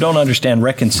 Otherwise, you don't understand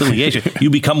reconciliation. You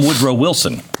become Woodrow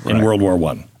Wilson in World War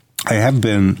I. I have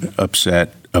been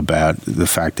upset about the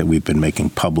fact that we've been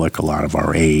making public a lot of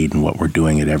our aid and what we're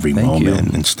doing at every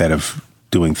moment instead of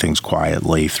doing things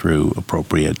quietly through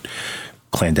appropriate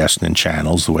clandestine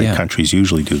channels, the way countries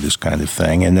usually do this kind of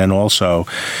thing. And then also,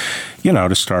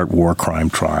 to start war crime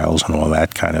trials and all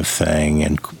that kind of thing.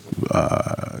 And,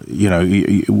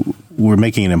 we're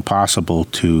making it impossible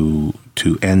to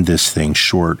end this thing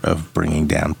short of bringing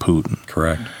down Putin.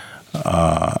 Correct.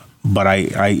 But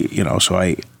I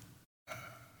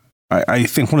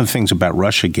think one of the things about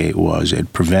Russiagate was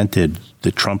it prevented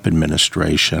the Trump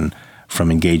administration from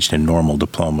engaged in normal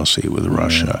diplomacy with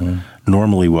Russia. Mm-hmm.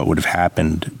 Normally what would have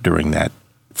happened during that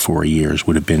 4 years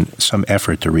would have been some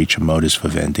effort to reach a modus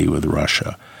vivendi with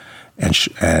Russia and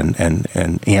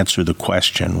answer the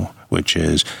question, which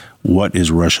is, what is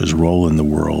Russia's role in the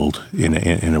world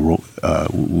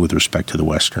with respect to the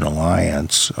Western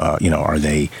alliance? Are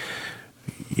they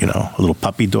a little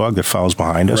puppy dog that follows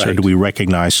behind us, or do we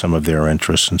recognize some of their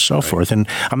interests and so forth? And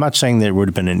I'm not saying there would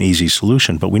have been an easy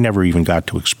solution, but we never even got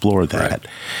to explore that. Right.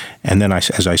 And then,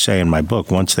 as I say in my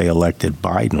book, once they elected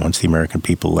Biden, once the American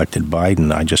people elected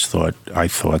Biden, I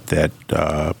thought that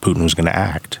Putin was going to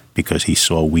act because he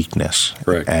saw weakness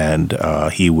and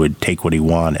he would take what he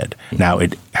wanted. Mm-hmm. Now,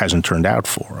 it hasn't turned out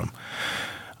for him.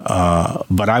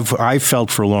 But I've felt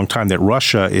for a long time that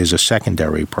Russia is a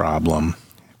secondary problem,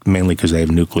 mainly because they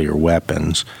have nuclear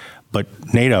weapons. But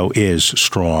NATO is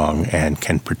strong and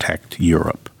can protect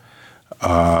Europe.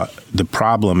 The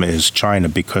problem is China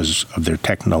because of their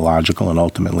technological and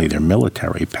ultimately their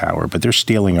military power. But they're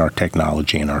stealing our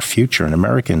technology and our future. And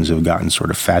Americans have gotten sort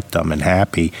of fat, dumb, and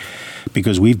happy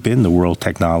because we've been the world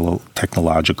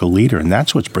technological leader. And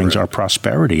that's what brings our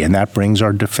prosperity. And that brings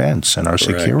our defense and our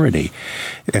security.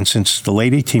 And since the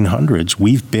late 1800s,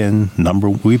 we've been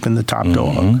the top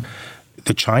dog.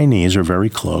 The Chinese are very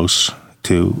close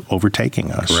to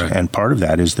overtaking us. And part of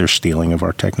that is their stealing of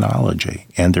our technology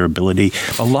and their ability.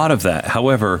 A lot of that.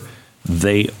 However,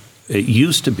 it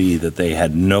used to be that they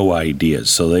had no ideas,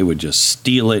 so they would just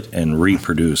steal it and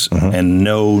reproduce and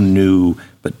no new.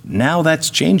 But now that's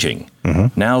changing.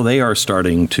 Now they are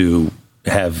starting to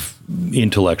have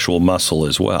intellectual muscle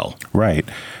as well. Right.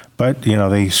 But,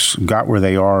 they got where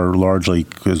they are largely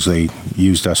because they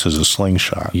used us as a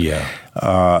slingshot.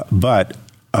 But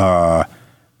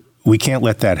we can't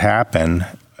let that happen,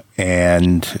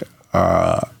 and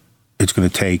it's going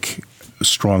to take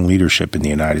strong leadership in the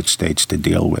United States to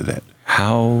deal with it.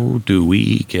 How do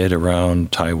we get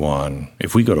around Taiwan?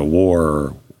 If we go to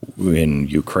war in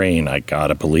Ukraine, I got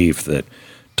to believe that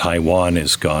Taiwan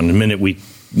is gone. The minute we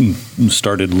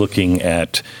started looking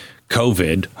at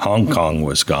COVID, Hong Kong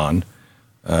was gone,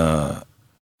 and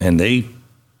they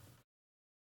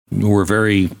were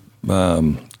very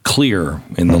clear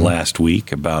in the last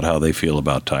week about how they feel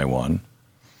about Taiwan.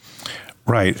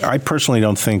 Right. I personally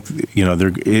don't think,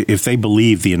 if they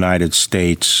believe the United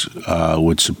States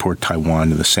would support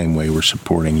Taiwan in the same way we're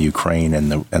supporting Ukraine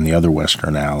and the other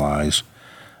Western allies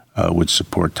would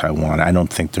support Taiwan, I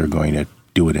don't think they're going to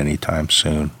do it anytime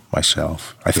soon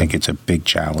myself. I think it's a big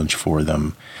challenge for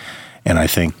them. And I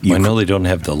think I know they don't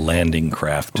have the landing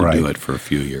craft to do it for a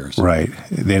few years. Right.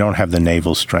 They don't have the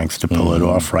naval strength to pull it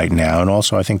off right now. And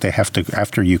also I think they have to,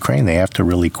 after Ukraine, they have to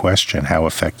really question how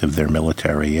effective their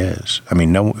military is. I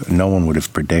mean, no one would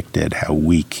have predicted how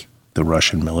weak the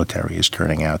Russian military is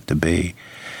turning out to be.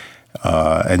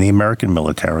 And the American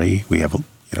military, we have,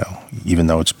 even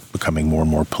though it's becoming more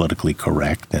and more politically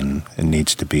correct and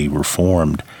needs to be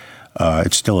reformed,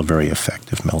 it's still a very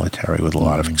effective military with a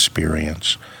lot of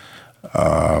experience.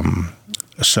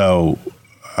 So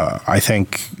I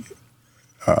think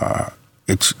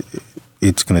it's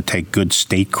going to take good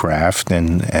statecraft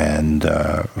and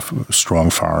strong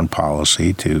foreign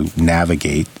policy to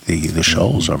navigate the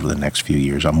shoals over the next few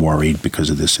years. I'm worried because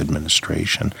of this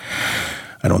administration.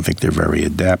 I don't think they're very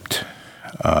adept.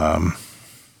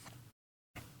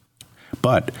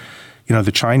 But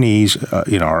the Chinese,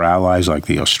 our allies like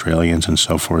the Australians and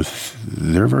so forth,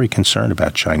 they're very concerned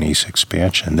about Chinese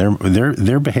expansion.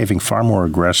 They're behaving far more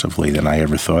aggressively than I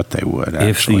ever thought they would. Actually.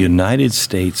 If the United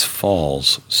States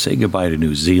falls, say goodbye to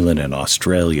New Zealand and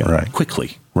Australia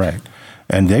quickly. Right.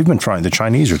 And they've been trying. The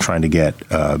Chinese are trying to get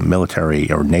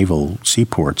military or naval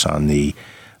seaports on the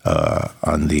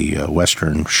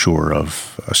western shore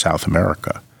of South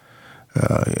America,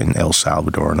 in El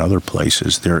Salvador and other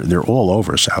places. They're all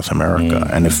over South America,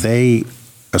 and if they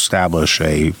establish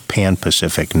a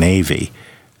Pan-Pacific Navy,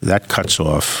 that cuts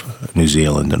off New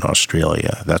Zealand and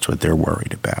Australia. That's what they're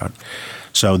worried about.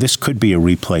 So this could be a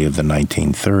replay of the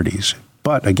 1930s.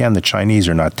 But again, the Chinese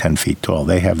are not 10 feet tall.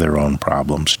 They have their own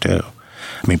problems too.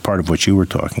 I mean, part of what you were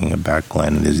talking about,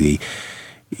 Glenn, is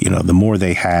the more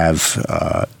they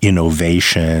have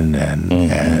innovation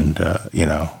and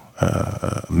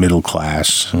middle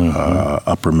class,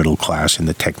 upper middle class in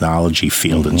the technology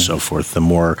field and so forth, the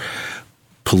more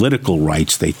political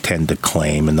rights they tend to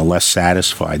claim, and the less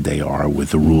satisfied they are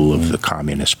with the rule of the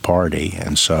Communist Party.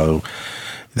 And so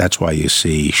that's why you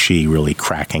see Xi really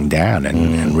cracking down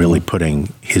and really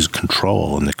putting his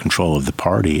control and the control of the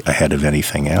party ahead of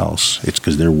anything else. It's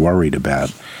because they're worried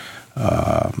about,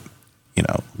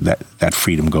 that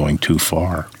freedom going too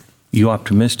far. You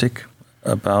optimistic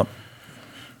about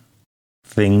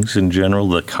things in general,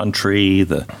 the country,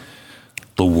 the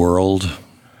world?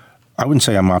 I wouldn't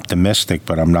say I'm optimistic,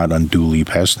 but I'm not unduly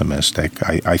pessimistic.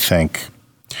 I think,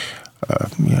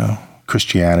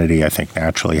 Christianity, I think,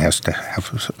 naturally has to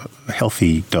have a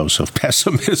healthy dose of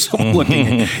pessimism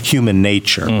looking at human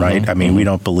nature, right? I mean, we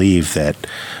don't believe that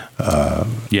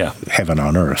heaven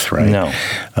on earth, right? No.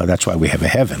 That's why we have a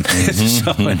heaven.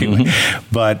 So anyway,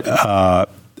 but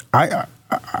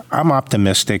I'm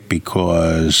optimistic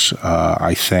because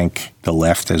I think the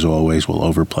left, as always, will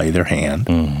overplay their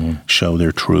hand, show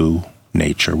their true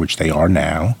nature, which they are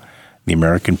now. The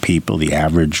American people, the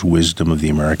average wisdom of the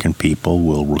American people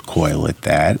will recoil at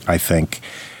that. I think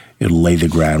it'll lay the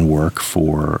groundwork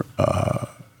for a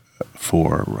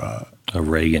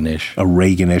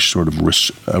Reaganish sort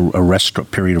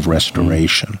of period of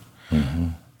restoration.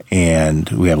 And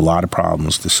we have a lot of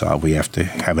problems to solve. We have to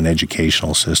have an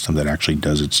educational system that actually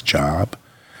does its job.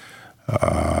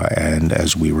 And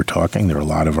as we were talking, there are a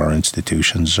lot of our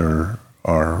institutions are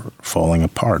falling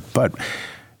apart. But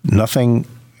nothing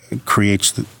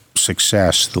creates the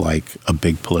success like a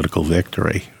big political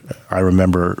victory. I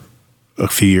remember a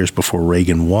few years before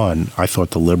Reagan won, I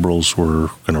thought the liberals were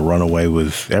going to run away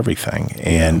with everything.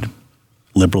 And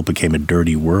liberal became a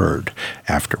dirty word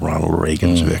after Ronald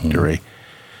Reagan's victory.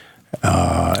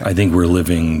 I think we're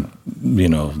living,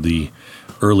 the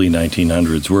early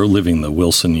 1900s. We're living the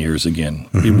Wilson years again.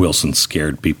 Wilson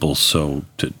scared people so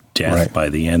to death by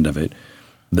the end of it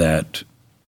that,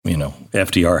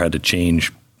 FDR had to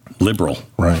change liberal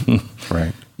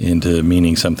into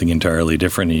meaning something entirely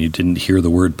different, and you didn't hear the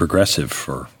word progressive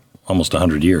for almost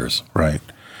 100 years. Right.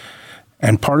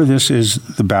 And part of this is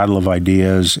the battle of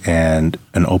ideas and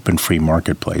an open, free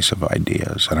marketplace of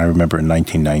ideas. And I remember in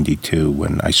 1992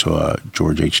 when I saw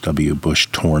George H.W. Bush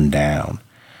torn down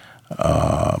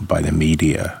by the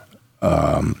media,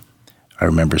 I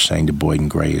remember saying to Boyd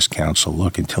and Gray, his counsel,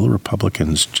 look, until the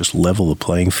Republicans just level the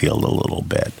playing field a little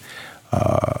bit,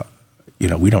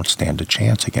 we don't stand a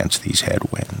chance against these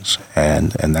headwinds.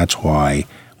 And that's why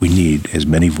we need as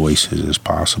many voices as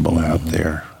possible out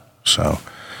there. So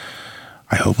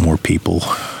I hope more people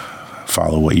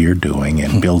follow what you're doing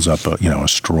and builds up a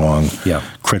strong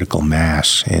critical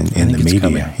mass in the media.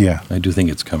 Coming. Yeah, I do think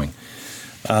it's coming.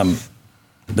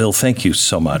 Bill, thank you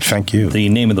so much. Thank you. The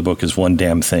name of the book is One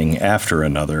Damn Thing After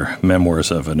Another,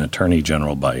 Memoirs of an Attorney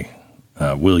General by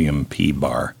William P.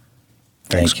 Barr.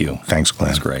 Thank you. Thanks, Glenn.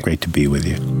 That's great. Great to be with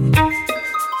you.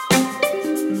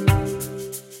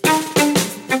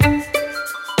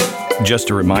 Just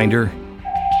a reminder,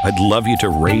 I'd love you to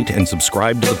rate and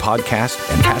subscribe to the podcast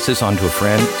and pass this on to a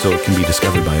friend so it can be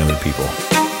discovered by other people.